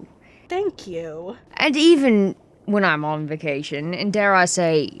like you. Thank you. And even when I'm on vacation, and dare I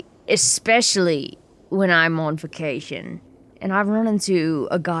say, especially when I'm on vacation, and I run into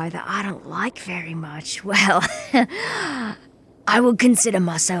a guy that I don't like very much, well, I would consider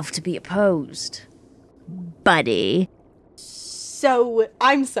myself to be opposed. Buddy. So,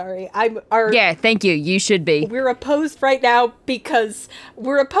 I'm sorry, Yeah, thank you, you should be. We're opposed right now because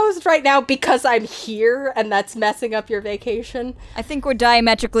I'm here and that's messing up your vacation. I think we're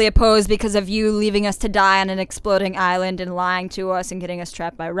diametrically opposed because of you leaving us to die on an exploding island and lying to us and getting us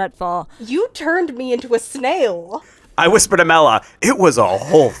trapped by Redfall. You turned me into a snail. I whispered to Mela, it was a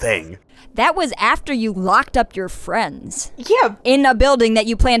whole thing. That was after you locked up your friends. Yeah, In a building that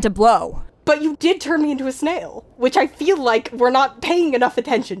you plan to blow. but you did turn me into a snail, which I feel like we're not paying enough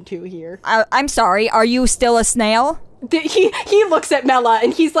attention to here. I'm sorry, are you still a snail? He looks at Mela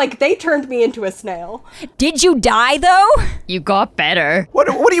and he's like, they turned me into a snail. Did you die, though? You got better. What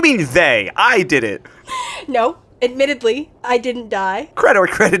do you mean they? I did it. No, admittedly, I didn't die. Credit where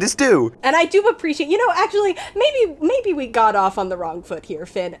credit is due. And I do appreciate, actually, maybe we got off on the wrong foot here,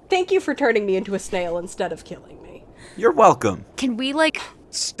 Finn. Thank you for turning me into a snail instead of killing me. You're welcome. Can we,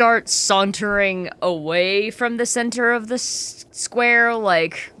 start sauntering away from the center of the square,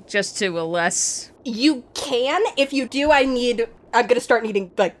 just to a less... You can. If you do, I'm gonna start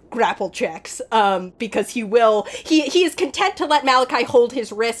needing, grapple checks, because he is content to let Malachi hold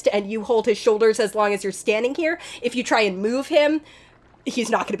his wrist and you hold his shoulders as long as you're standing here. If you try and move him, he's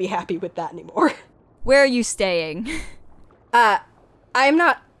not gonna be happy with that anymore. Where are you staying? I'm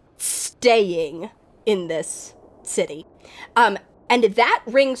not staying in this city. And that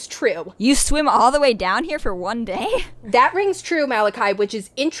rings true. You swim all the way down here for one day? That rings true, Malachi, which is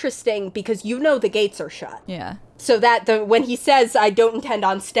interesting because the gates are shut. Yeah. So that when he says, I don't intend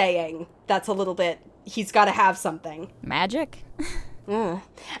on staying, that's a little bit, he's got to have something. Magic?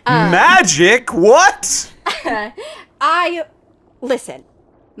 Magic? What? Listen,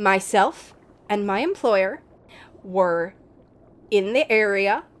 myself and my employer were in the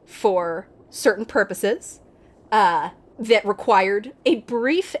area for certain purposes, that required a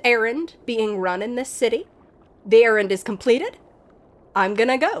brief errand being run in this city. The errand is completed. I'm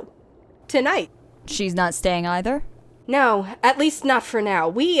gonna go. Tonight. She's not staying either? No, at least not for now.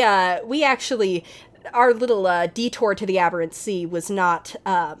 We actually, our little detour to the Aberrant Sea was not,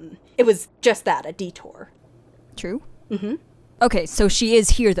 it was just that, a detour. True? Mm-hmm. Okay, so she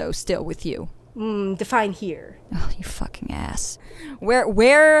is here, though, still with you. Define here. Oh, you fucking ass.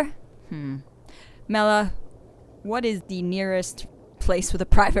 Mela, what is the nearest place with a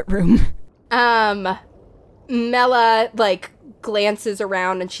private room? Mela, glances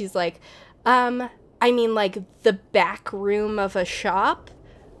around and she's like, the back room of a shop?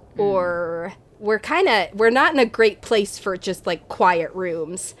 Or we're not in a great place for just, quiet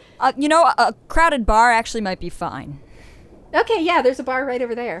rooms. A crowded bar actually might be fine. Okay, yeah, there's a bar right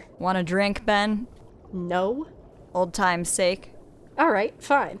over there. Want a drink, Ben? No. Old time's sake? All right,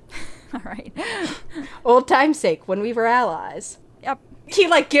 fine. All right. Old time's sake, when we were allies. Yep. He,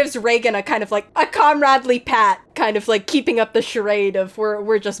 gives Reagan a kind of, a comradely pat, kind of, keeping up the charade of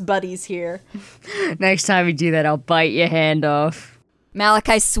we're just buddies here. Next time you do that, I'll bite your hand off.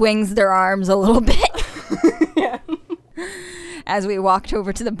 Malachi swings their arms a little bit. Yeah. As we walked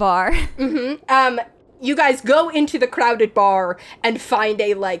over to the bar. Mm-hmm. You guys go into the crowded bar and find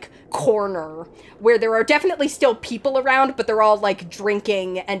a, like, corner where there are definitely still people around, but they're all, like,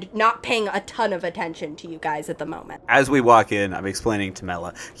 drinking and not paying a ton of attention to you guys at the moment. As we walk in, I'm explaining to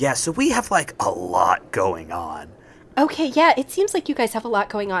Mela, yeah, so we have, like, a lot going on. Okay, yeah, it seems like you guys have a lot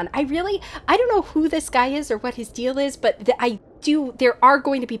going on. I don't know who this guy is or what his deal is, but there are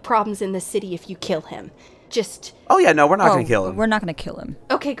going to be problems in the city if you kill him. Just... Oh, yeah, no, we're not going to kill him. We're not going to kill him.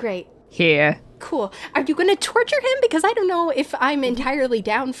 Okay, great. Here. Cool. Are you going to torture him? Because I don't know if I'm entirely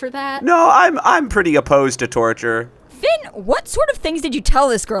down for that. No, I'm pretty opposed to torture. Finn, what sort of things did you tell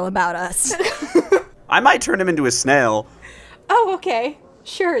this girl about us? I might turn him into a snail. Oh, okay.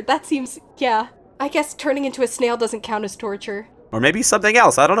 Sure, that seems... Yeah. I guess turning into a snail doesn't count as torture. Or maybe something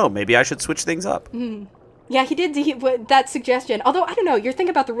else. I don't know. Maybe I should switch things up. Yeah, he did that suggestion. Although, I don't know, you're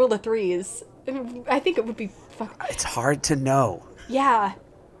thinking about the rule of threes. I think it would be fun. It's hard to know. Yeah.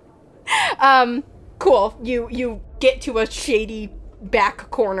 Cool. You get to a shady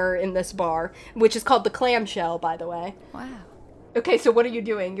back corner in this bar, which is called the Clamshell, by the way. Wow. Okay, so what are you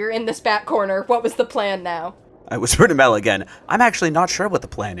doing? You're in this back corner. What was the plan now? I whispered to Mel again. I'm actually not sure what the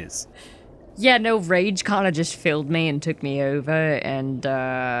plan is. Yeah, no, rage kind of just filled me and took me over, and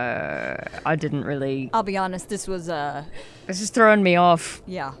I didn't really... I'll be honest, this was, This is throwing me off.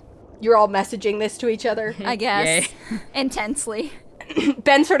 yeah. You're all messaging this to each other. I guess. Intensely.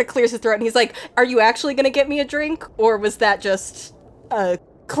 Ben sort of clears his throat and he's like, are you actually going to get me a drink? Or was that just a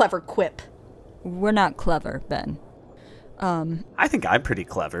clever quip? We're not clever, Ben. I think I'm pretty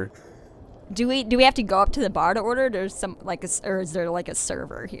clever. Do we have to go up to the bar to order? Or is there like a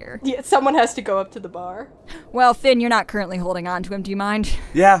server here? Yeah, someone has to go up to the bar. Well, Finn, you're not currently holding on to him. Do you mind?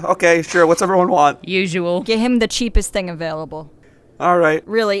 Yeah, okay, sure. What's everyone want? Usual. Get him the cheapest thing available. All right.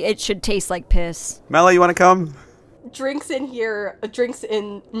 Really, it should taste like piss. Mela, you want to come? Drinks in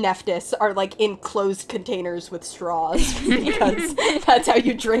Nephthys are like in closed containers with straws because that's how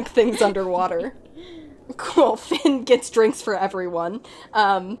you drink things underwater. Cool. Finn gets drinks for everyone,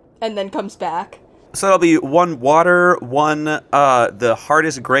 and then comes back. So that'll be 1 water, 1 the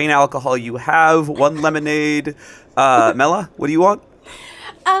hardest grain alcohol you have, 1 lemonade. Mela, what do you want?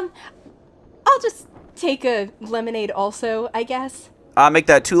 I'll just take a lemonade also, I guess. Make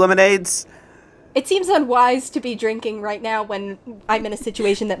that 2 lemonades. It seems unwise to be drinking right now when I'm in a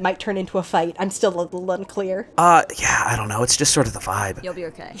situation that might turn into a fight. I'm still a little unclear. Yeah, I don't know. It's just sort of the vibe. You'll be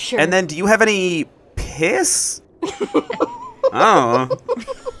okay. Sure. And then, do you have any piss? Oh.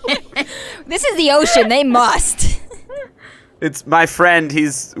 This is the ocean. They must. It's my friend.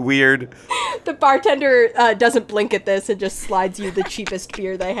 He's weird. The bartender doesn't blink at this and just slides you the cheapest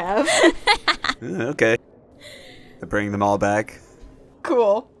beer they have. Okay. I bring them all back.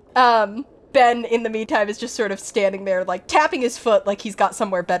 Cool. Ben, in the meantime, is just sort of standing there, like, tapping his foot like he's got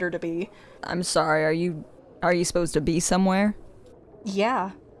somewhere better to be. I'm sorry. Are you supposed to be somewhere?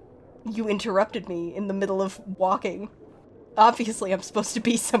 Yeah. You interrupted me in the middle of walking. Obviously, I'm supposed to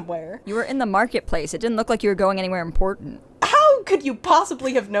be somewhere. You were in the marketplace. It didn't look like you were going anywhere important. How could you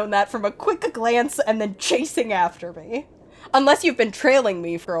possibly have known that from a quick glance and then chasing after me? Unless you've been trailing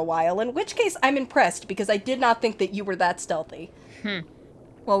me for a while, in which case I'm impressed because I did not think that you were that stealthy.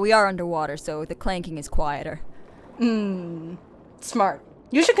 Well, we are underwater, so the clanking is quieter. Smart.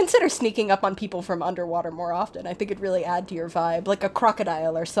 You should consider sneaking up on people from underwater more often. I think it'd really add to your vibe, like a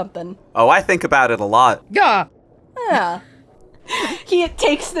crocodile or something. Oh, I think about it a lot. Yeah. Yeah. He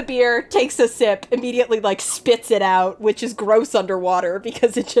takes the beer, takes a sip, immediately, like, spits it out, which is gross underwater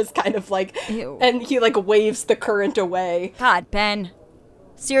because it just kind of, like... Ew. And he, like, waves the current away. God, Ben.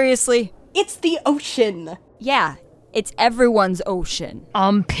 Seriously? It's the ocean. Yeah, it's everyone's ocean.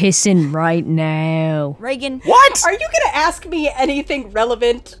 I'm pissing right now. Reagan? What? Are you gonna ask me anything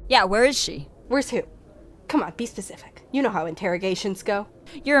relevant? Yeah, where is she? Where's who? Come on, be specific. You know how interrogations go.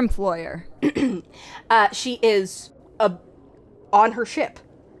 Your employer. She is on her ship.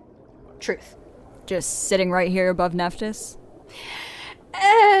 Truth. Just sitting right here above Nephthys?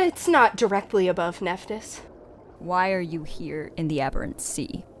 It's not directly above Nephthys. Why are you here in the Aberrant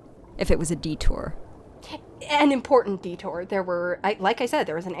Sea? If it was a detour. An important detour. Like I said,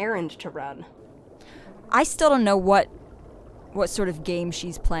 there was an errand to run. I still don't know what sort of game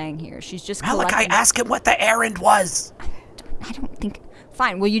she's playing here. She's just Malachi, collecting... ask him what the errand was. I don't think...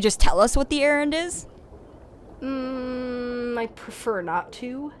 Fine, will you just tell us what the errand is? I prefer not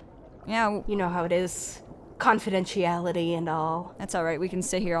to. Yeah, You know how it is. Confidentiality and all. that's alright. We can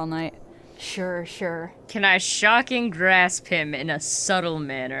sit here all night. Sure. Can I shocking grasp him in a subtle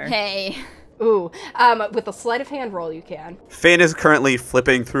manner? Hey. Ooh, with a sleight of hand roll, you can. Fane is currently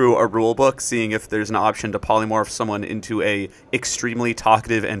flipping through a rule book, seeing if there's an option to polymorph someone into a extremely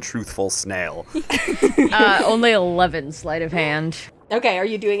talkative and truthful snail. Only 11 sleight of hand. Okay, are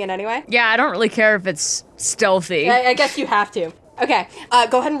you doing it anyway? Yeah, I don't really care if it's stealthy. I guess you have to. Okay,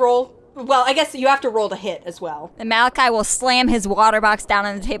 go ahead and roll. Well, I guess you have to roll to hit as well. And Malachi will slam his water box down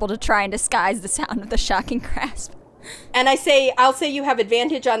on the table to try and disguise the sound of the shocking grasp. And I'll say you have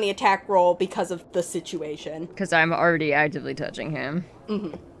advantage on the attack roll because of the situation. Because I'm already actively touching him.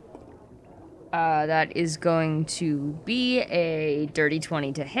 Mm-hmm. That is going to be a dirty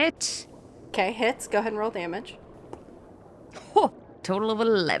 20 to hit. Okay, hits. Go ahead and roll damage. Oh, total of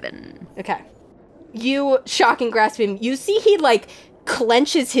 11. Okay. You shock and grasp him. You see he, like,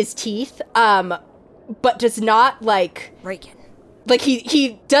 clenches his teeth, but does not, like... Reagan. Like,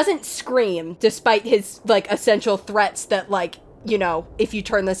 he doesn't scream, despite his, like, essential threats that, like, you know, if you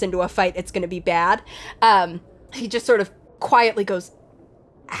turn this into a fight, it's gonna be bad. He just sort of quietly goes,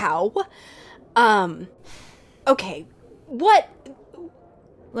 ow. Okay, what?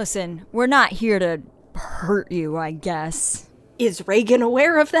 Listen, we're not here to hurt you, I guess. Is Reagan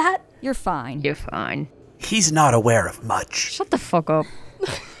aware of that? You're fine. You're fine. He's not aware of much. Shut the fuck up.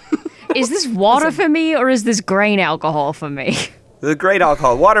 Is this water for me, or is this grain alcohol for me? The great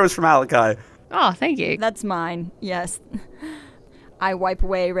alcohol. Water was from Malachi. Oh, thank you. That's mine, yes. I wipe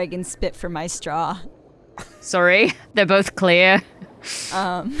away Reagan's spit from my straw. Sorry, they're both clear.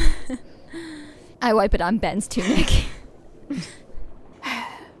 I wipe it on Ben's tunic.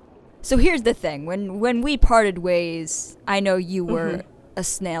 So here's the thing. When we parted ways, I know you were a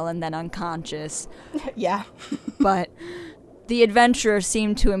snail and then unconscious. Yeah. But the adventurer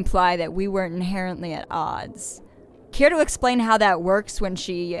seemed to imply that we weren't inherently at odds. Care to explain how that works when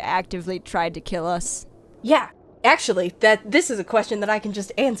she actively tried to kill us? Yeah. Actually, this is a question that I can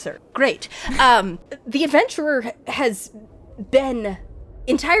just answer. Great. The adventurer has been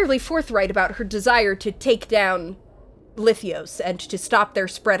entirely forthright about her desire to take down Lithios and to stop their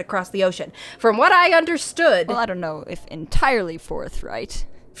spread across the ocean. From what I understood... Well, I don't know if entirely forthright.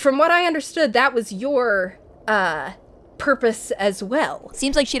 From what I understood, that was your, purpose as well.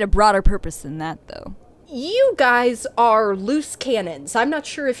 Seems like she had a broader purpose than that, though. You guys are loose cannons. I'm not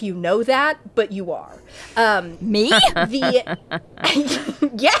sure if you know that, but you are. Me?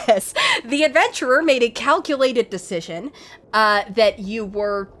 Yes, the adventurer made a calculated decision that you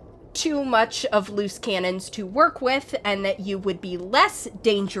were too much of loose cannons to work with, and that you would be less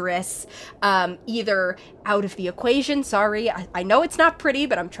dangerous, either out of the equation. Sorry, I know it's not pretty,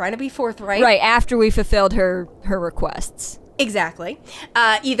 but I'm trying to be forthright. Right, after we fulfilled her requests. Exactly.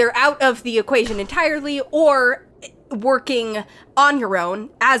 Either out of the equation entirely, or working on your own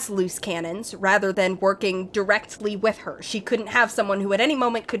as loose cannons, rather than working directly with her. She couldn't have someone who at any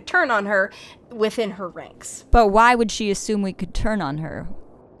moment could turn on her within her ranks. But why would she assume we could turn on her?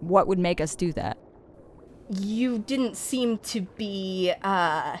 What would make us do that? You didn't seem to be,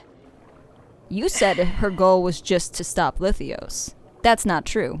 You said her goal was just to stop Lithios. That's not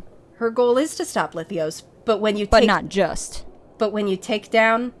true. Her goal is to stop Lithios, but when you But not just. But when you take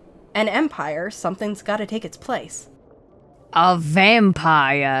down an empire, something's gotta take its place. A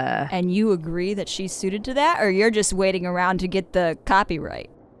vampire. And you agree that she's suited to that, or you're just waiting around to get the copyright?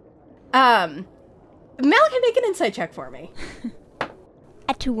 Malachi, make an insight check for me.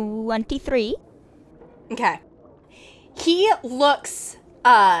 At 23. Okay. He looks,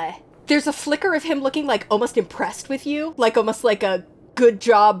 there's a flicker of him looking like almost impressed with you, like almost like a good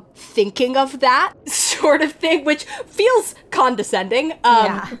job thinking of that sort of thing, which feels condescending.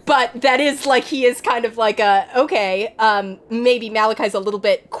 But that is like, he is kind of like okay, maybe Malachi's a little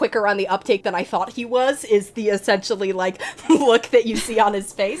bit quicker on the uptake than I thought he was, is the essentially like look that you see on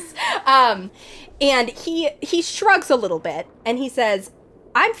his face. And he shrugs a little bit and he says,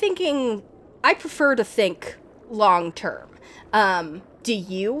 I prefer to think long term. Do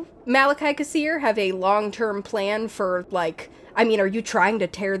you, Malachi Kassir, have a long-term plan for, like, I mean, are you trying to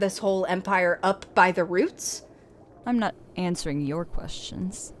tear this whole empire up by the roots? I'm not answering your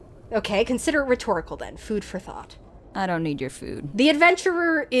questions. Okay, consider it rhetorical then. Food for thought. I don't need your food. The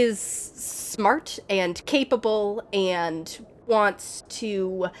adventurer is smart and capable and wants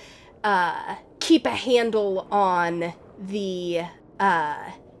to keep a handle on the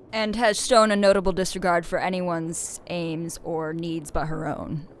And has shown a notable disregard for anyone's aims or needs but her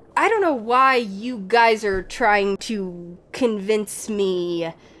own. I don't know why you guys are trying to convince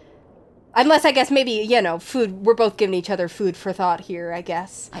me, unless I guess maybe, you know, food, we're both giving each other food for thought here, I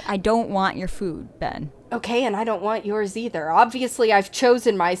guess. I don't want your food, Ben. Okay, and I don't want yours either. Obviously, I've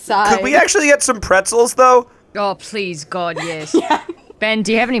chosen my side. Could we actually get some pretzels, though? Oh, please, God, yes. Yeah. Ben,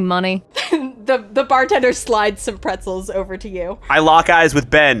 do you have any money? The bartender slides some pretzels over to you. I lock eyes with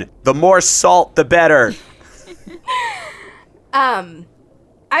Ben. The more salt, the better.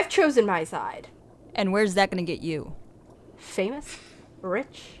 I've chosen my side. And where's that gonna get you? Famous?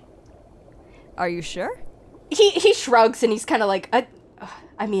 Rich? Are you sure? He shrugs and he's kind of like,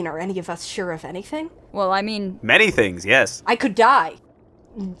 I mean, are any of us sure of anything? Well, I mean, Many things, yes. I could die.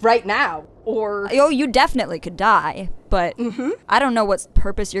 Right now. Or... oh, you definitely could die, but I don't know what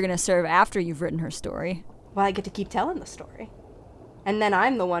purpose you're gonna serve after you've written her story. Well, I get to keep telling the story. And then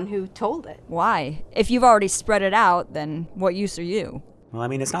I'm the one who told it. Why? If you've already spread it out, then what use are you? Well, I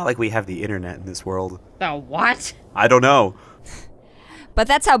mean, it's not like we have the internet in this world. The what? I don't know. But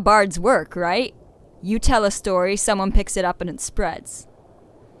that's how bards work, right? You tell a story, someone picks it up, and it spreads.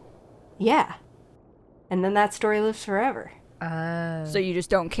 Yeah. And then that story lives forever. So you just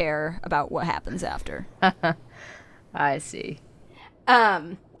don't care about what happens after. I see.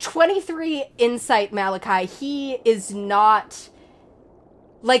 23 insight, Malachi. He is not...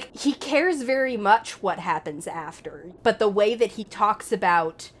 like, he cares very much what happens after. But the way that he talks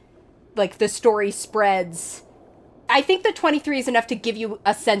about, like, the story spreads... I think the 23 is enough to give you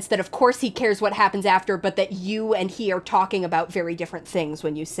a sense that, of course, he cares what happens after, but that you and he are talking about very different things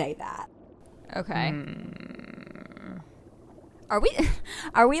when you say that. Okay.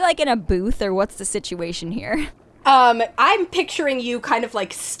 Are we like in a booth, or what's the situation here? I'm picturing you kind of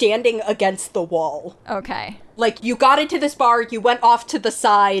like standing against the wall. Okay. Like, you got into this bar, you went off to the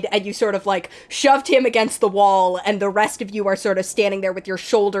side, and you sort of like shoved him against the wall, and the rest of you are sort of standing there with your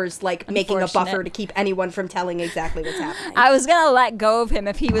shoulders like making a buffer to keep anyone from telling exactly what's happening. I was gonna let go of him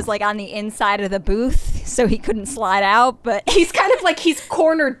if he was like on the inside of the booth so he couldn't slide out, but He's kind of like, he's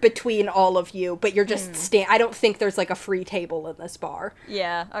cornered between all of you, but you're just I don't think there's like a free table in this bar.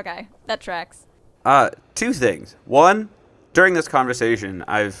 yeah, okay. That tracks. Two things. One, during this conversation,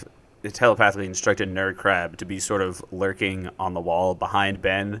 I've telepathically instructed Nerd Crab to be sort of lurking on the wall behind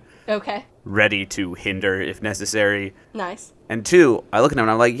Ben, Okay. ready to hinder if necessary. Nice. And two, I look at him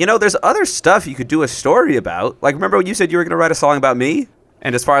and I'm like, there's other stuff you could do a story about. Like, remember when you said you were going to write a song about me?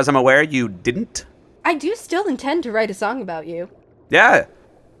 And as far as I'm aware, you didn't? I do still intend to write a song about you. Yeah.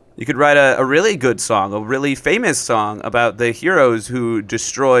 You could write a really good song, a really famous song about the heroes who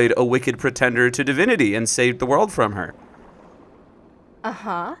destroyed a wicked pretender to divinity and saved the world from her.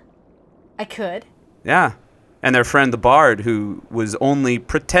 Uh-huh. I could. Yeah. And their friend the Bard, who was only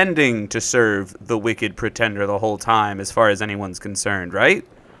pretending to serve the wicked pretender the whole time as far as anyone's concerned, right?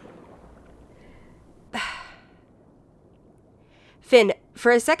 Finn,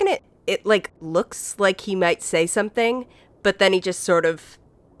 for a second it like looks like he might say something, but then he just sort of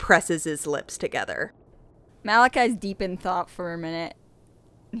presses his lips together. Malachi's deep in thought for a minute.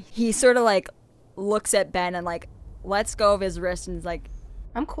 He sort of like looks at Ben and like lets go of his wrist and is like,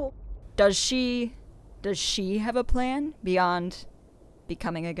 I'm cool. Does she have a plan beyond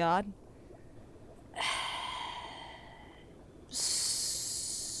becoming a god?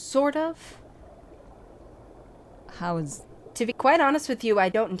 Sort of. How is... To be quite honest with you, I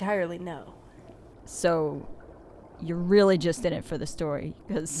don't entirely know. So, you're really just in it for the story,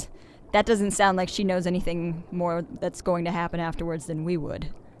 because that doesn't sound like she knows anything more that's going to happen afterwards than we would.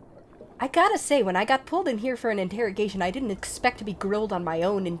 I gotta say, when I got pulled in here for an interrogation, I didn't expect to be grilled on my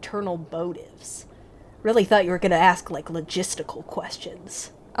own internal motives. Really thought you were gonna ask, like, logistical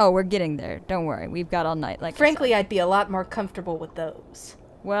questions. Oh, we're getting there. Don't worry. We've got all night. Like Frankly, I'd be a lot more comfortable with those.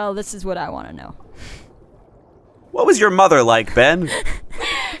 Well, this is what I want to know. What was your mother like, Ben?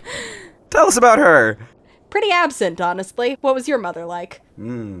 Tell us about her. Pretty absent, honestly. What was your mother like?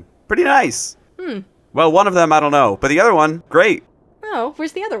 Pretty nice. Well, one of them, I don't know. But the other one, great. Oh,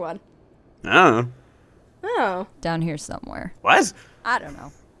 where's the other one? I don't know. Oh. Down here somewhere. What? I don't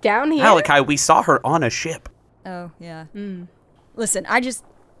know. Down here? Malachi, we saw her on a ship. Oh, yeah. Listen, I'm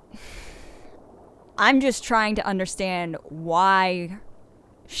just trying to understand why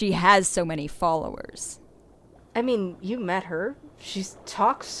she has so many followers. I mean, you met her. She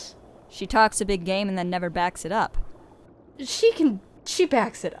talks. She talks a big game and then never backs it up. She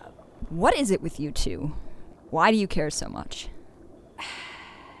backs it up. What is it with you two? Why do you care so much?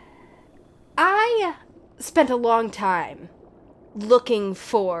 I spent a long time looking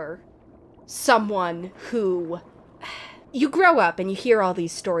for someone who... You grow up and you hear all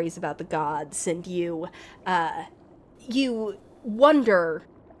these stories about the gods, and you wonder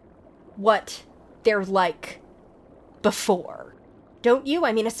what they're like before. Don't you?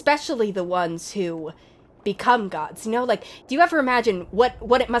 I mean, especially the ones who become gods. You know, like, do you ever imagine what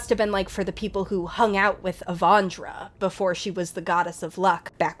it must have been like for the people who hung out with Avandra before she was the goddess of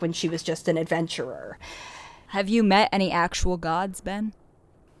luck, back when she was just an adventurer? Have you met any actual gods, Ben?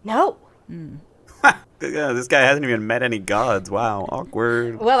 No. Yeah, this guy hasn't even met any gods. Wow,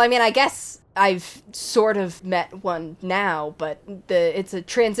 awkward. Well, I mean, I guess I've sort of met one now, but it's a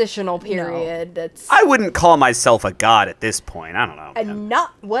transitional period. That's I wouldn't call myself a god at this point. I don't know.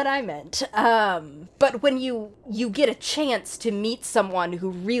 not what I meant. But when you get a chance to meet someone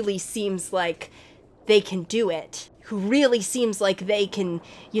who really seems like they can do it, who really seems like they can,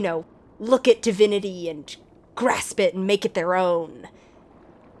 look at divinity and grasp it and make it their own,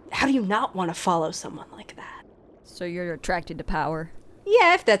 how do you not want to follow someone like that? So you're attracted to power?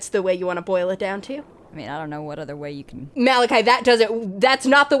 Yeah, if that's the way you want to boil it down to. I mean, I don't know what other way you can... Malachi, that's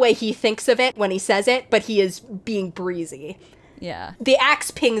not the way he thinks of it when he says it, but he is being breezy. Yeah. The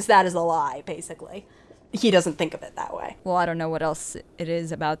axe pings that as a lie, basically. He doesn't think of it that way. Well, I don't know what else it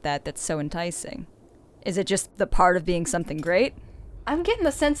is about that that's so enticing. Is it just the part of being something great? I'm getting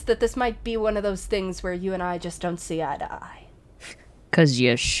the sense that this might be one of those things where you and I just don't see eye to eye. 'Cause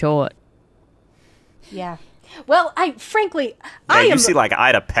you're short. Yeah. Well, frankly, Yeah, you see like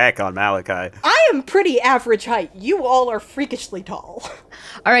Ida Peck on Malachi. I am pretty average height. You all are freakishly tall.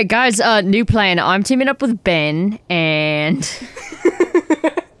 All right, guys, new plan. I'm teaming up with Ben, and...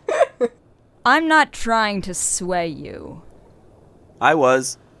 I'm not trying to sway you. I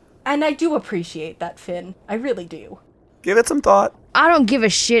was. And I do appreciate that, Finn. I really do. Give it some thought. I don't give a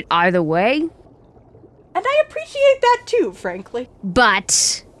shit either way, And I appreciate that too, frankly.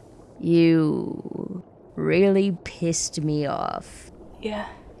 but you really pissed me off. Yeah.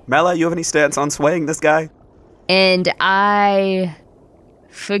 Mela, you have any stance on swaying this guy? And I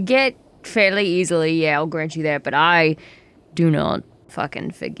forget fairly easily, yeah, I'll grant you that, but I do not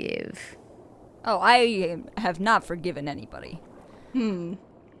fucking forgive. Oh, I have not forgiven anybody.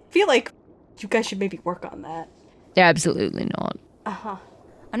 Feel like you guys should maybe work on that. Absolutely not.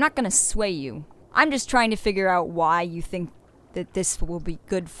 I'm not gonna sway you. I'm just trying to figure out why you think that this will be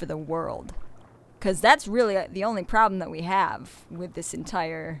good for the world. Because that's really the only problem that we have with this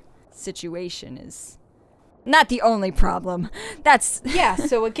entire situation is... Not the only problem. That's... Yeah,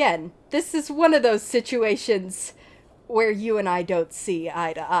 so again, this is one of those situations where you and I don't see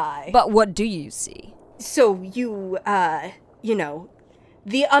eye to eye. But what do you see? So you,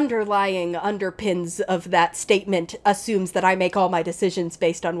 the underlying underpins of that statement assumes that I make all my decisions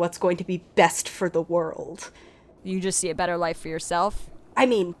based on what's going to be best for the world. You just see a better life for yourself? I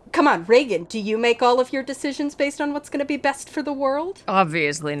mean, come on, Reagan, do you make all of your decisions based on what's going to be best for the world?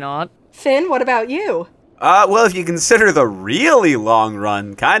 Obviously not. Finn, what about you? Well, if you consider the really long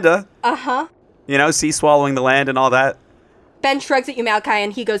run, kinda. Uh-huh. Sea swallowing the land and all that. Ben shrugs at you, Malachi,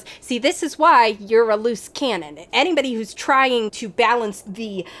 and he goes, see, this is why you're a loose cannon. Anybody who's trying to balance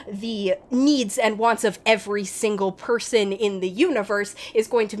the needs and wants of every single person in the universe is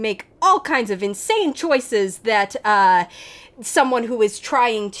going to make all kinds of insane choices that someone who is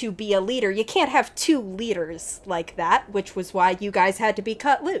trying to be a leader, you can't have two leaders like that, which was why you guys had to be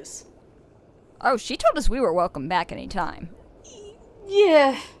cut loose. Oh, she told us we were welcome back anytime.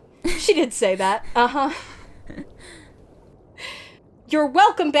 Yeah, she did say that. Uh-huh. You're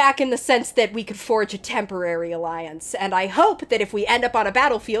welcome back in the sense that we could forge a temporary alliance, and I hope that if we end up on a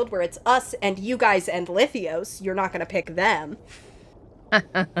battlefield where it's us and you guys and Lithios, you're not gonna pick them.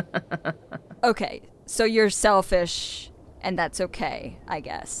 Okay, so you're selfish, and that's okay, I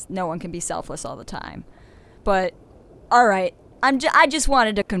guess. No one can be selfless all the time. But, alright, I just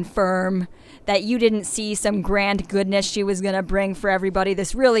wanted to confirm that you didn't see some grand goodness she was gonna bring for everybody.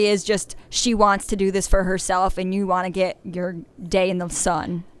 This really is just, she wants to do this for herself, and you want to get your day in the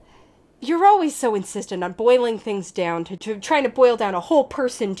sun. You're always so insistent on boiling things down to trying to boil down a whole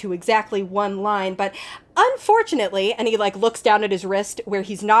person to exactly one line, but unfortunately, and he looks down at his wrist where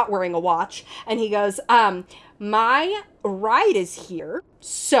he's not wearing a watch, and he goes, my ride is here,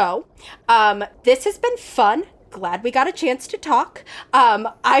 so, this has been fun. Glad we got a chance to talk.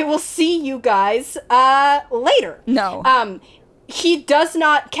 I will see you guys, later. No. He does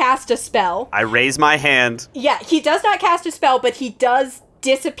not cast a spell. I raise my hand. Yeah, he does not cast a spell, but he does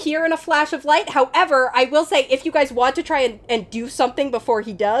disappear in a flash of light. However, I will say, if you guys want to try and do something before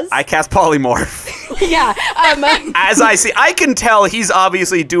he does... I cast polymorph. Yeah. As I can tell he's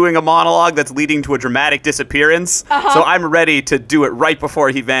obviously doing a monologue that's leading to a dramatic disappearance, so I'm ready to do it right before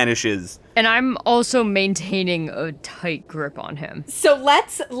he vanishes. And I'm also maintaining a tight grip on him. So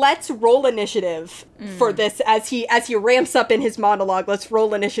let's roll initiative for this as he ramps up in his monologue. Let's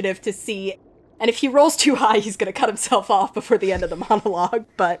roll initiative to see... And if he rolls too high, he's going to cut himself off before the end of the monologue,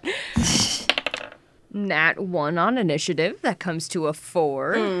 but... Nat 1 on initiative. That comes to a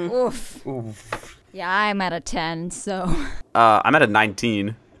 4. Oof. Yeah, I'm at a 10, so... I'm at a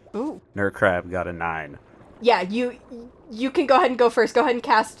 19. Ooh. Nerd Crab got a 9. Yeah, you can go ahead and go first. Go ahead and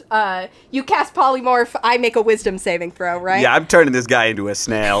cast, you cast Polymorph. I make a wisdom saving throw, right? Yeah, I'm turning this guy into a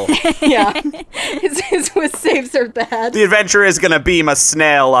snail. Yeah. His wisdom saves are bad. The adventurer is gonna beam a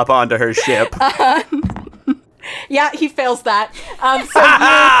snail up onto her ship. Yeah, he fails that. So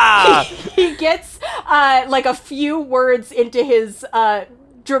he gets, like, a few words into his,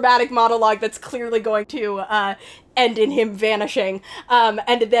 dramatic monologue that's clearly going to, end in him vanishing.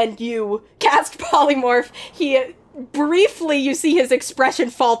 And then you cast Polymorph. Briefly, you see his expression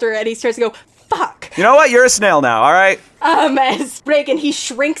falter, and he starts to go, fuck. You know what? You're a snail now, all right? As Reagan, he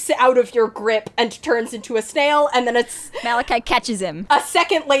shrinks out of your grip and turns into a snail, and then it's... Malachi catches him. A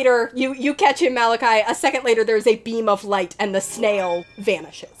second later, you catch him, Malachi. A second later, there's a beam of light, and the snail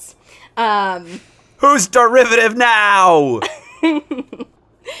vanishes. Who's derivative now?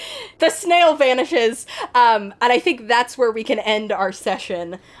 The snail vanishes, and I think that's where we can end our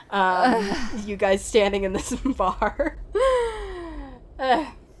session. You guys standing in this bar. I'm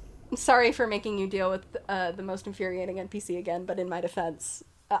sorry for making you deal with the most infuriating NPC again, but in my defense,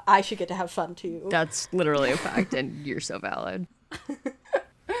 I should get to have fun too. That's literally a fact, and you're so valid.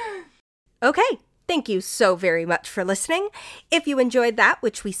 Okay. Thank you so very much for listening. If you enjoyed that,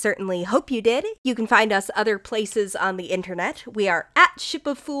 which we certainly hope you did, you can find us other places on the internet. We are at Ship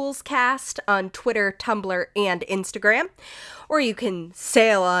of Fools Cast on Twitter, Tumblr, and Instagram. Or you can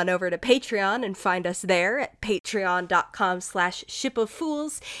sail on over to Patreon and find us there at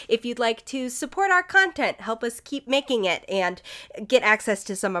patreon.com/shipoffools if you'd like to support our content, help us keep making it, and get access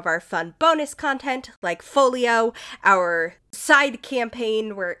to some of our fun bonus content like Folio, our side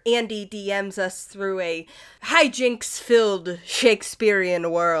campaign where Andy DMs us through a hijinks-filled Shakespearean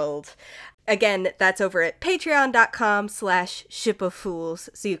world. Again, that's over at patreon.com/shipoffools,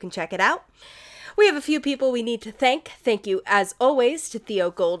 so you can check it out. We have a few people we need to thank. Thank you, as always, to Theo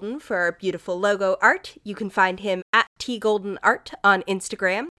Golden for our beautiful logo art. You can find him at tgoldenart on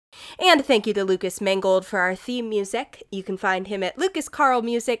Instagram. And thank you to Lucas Mangold for our theme music. You can find him at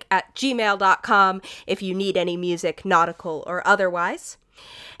lucascarlmusic@gmail.com if you need any music, nautical or otherwise.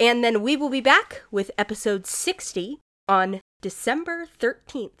 And then we will be back with episode 60 on December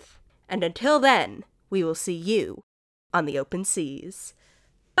 13th. And until then, we will see you on the open seas.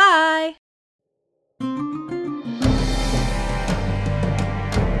 Bye!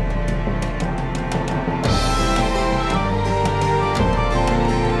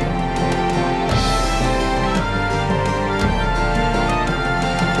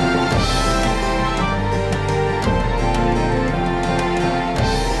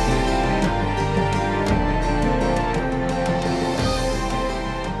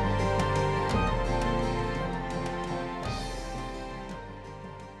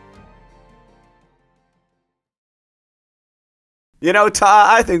 You know, Ta,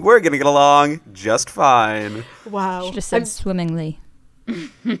 I think we're gonna get along just fine. Wow. Should have said swimmingly.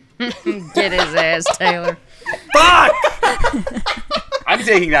 Get his ass, Taylor. Fuck! I'm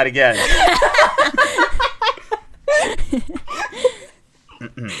taking that again.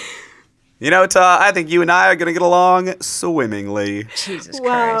 You know, Ta, I think you and I are gonna get along swimmingly. Jesus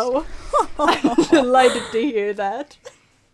Christ. Wow. I'm delighted to hear that.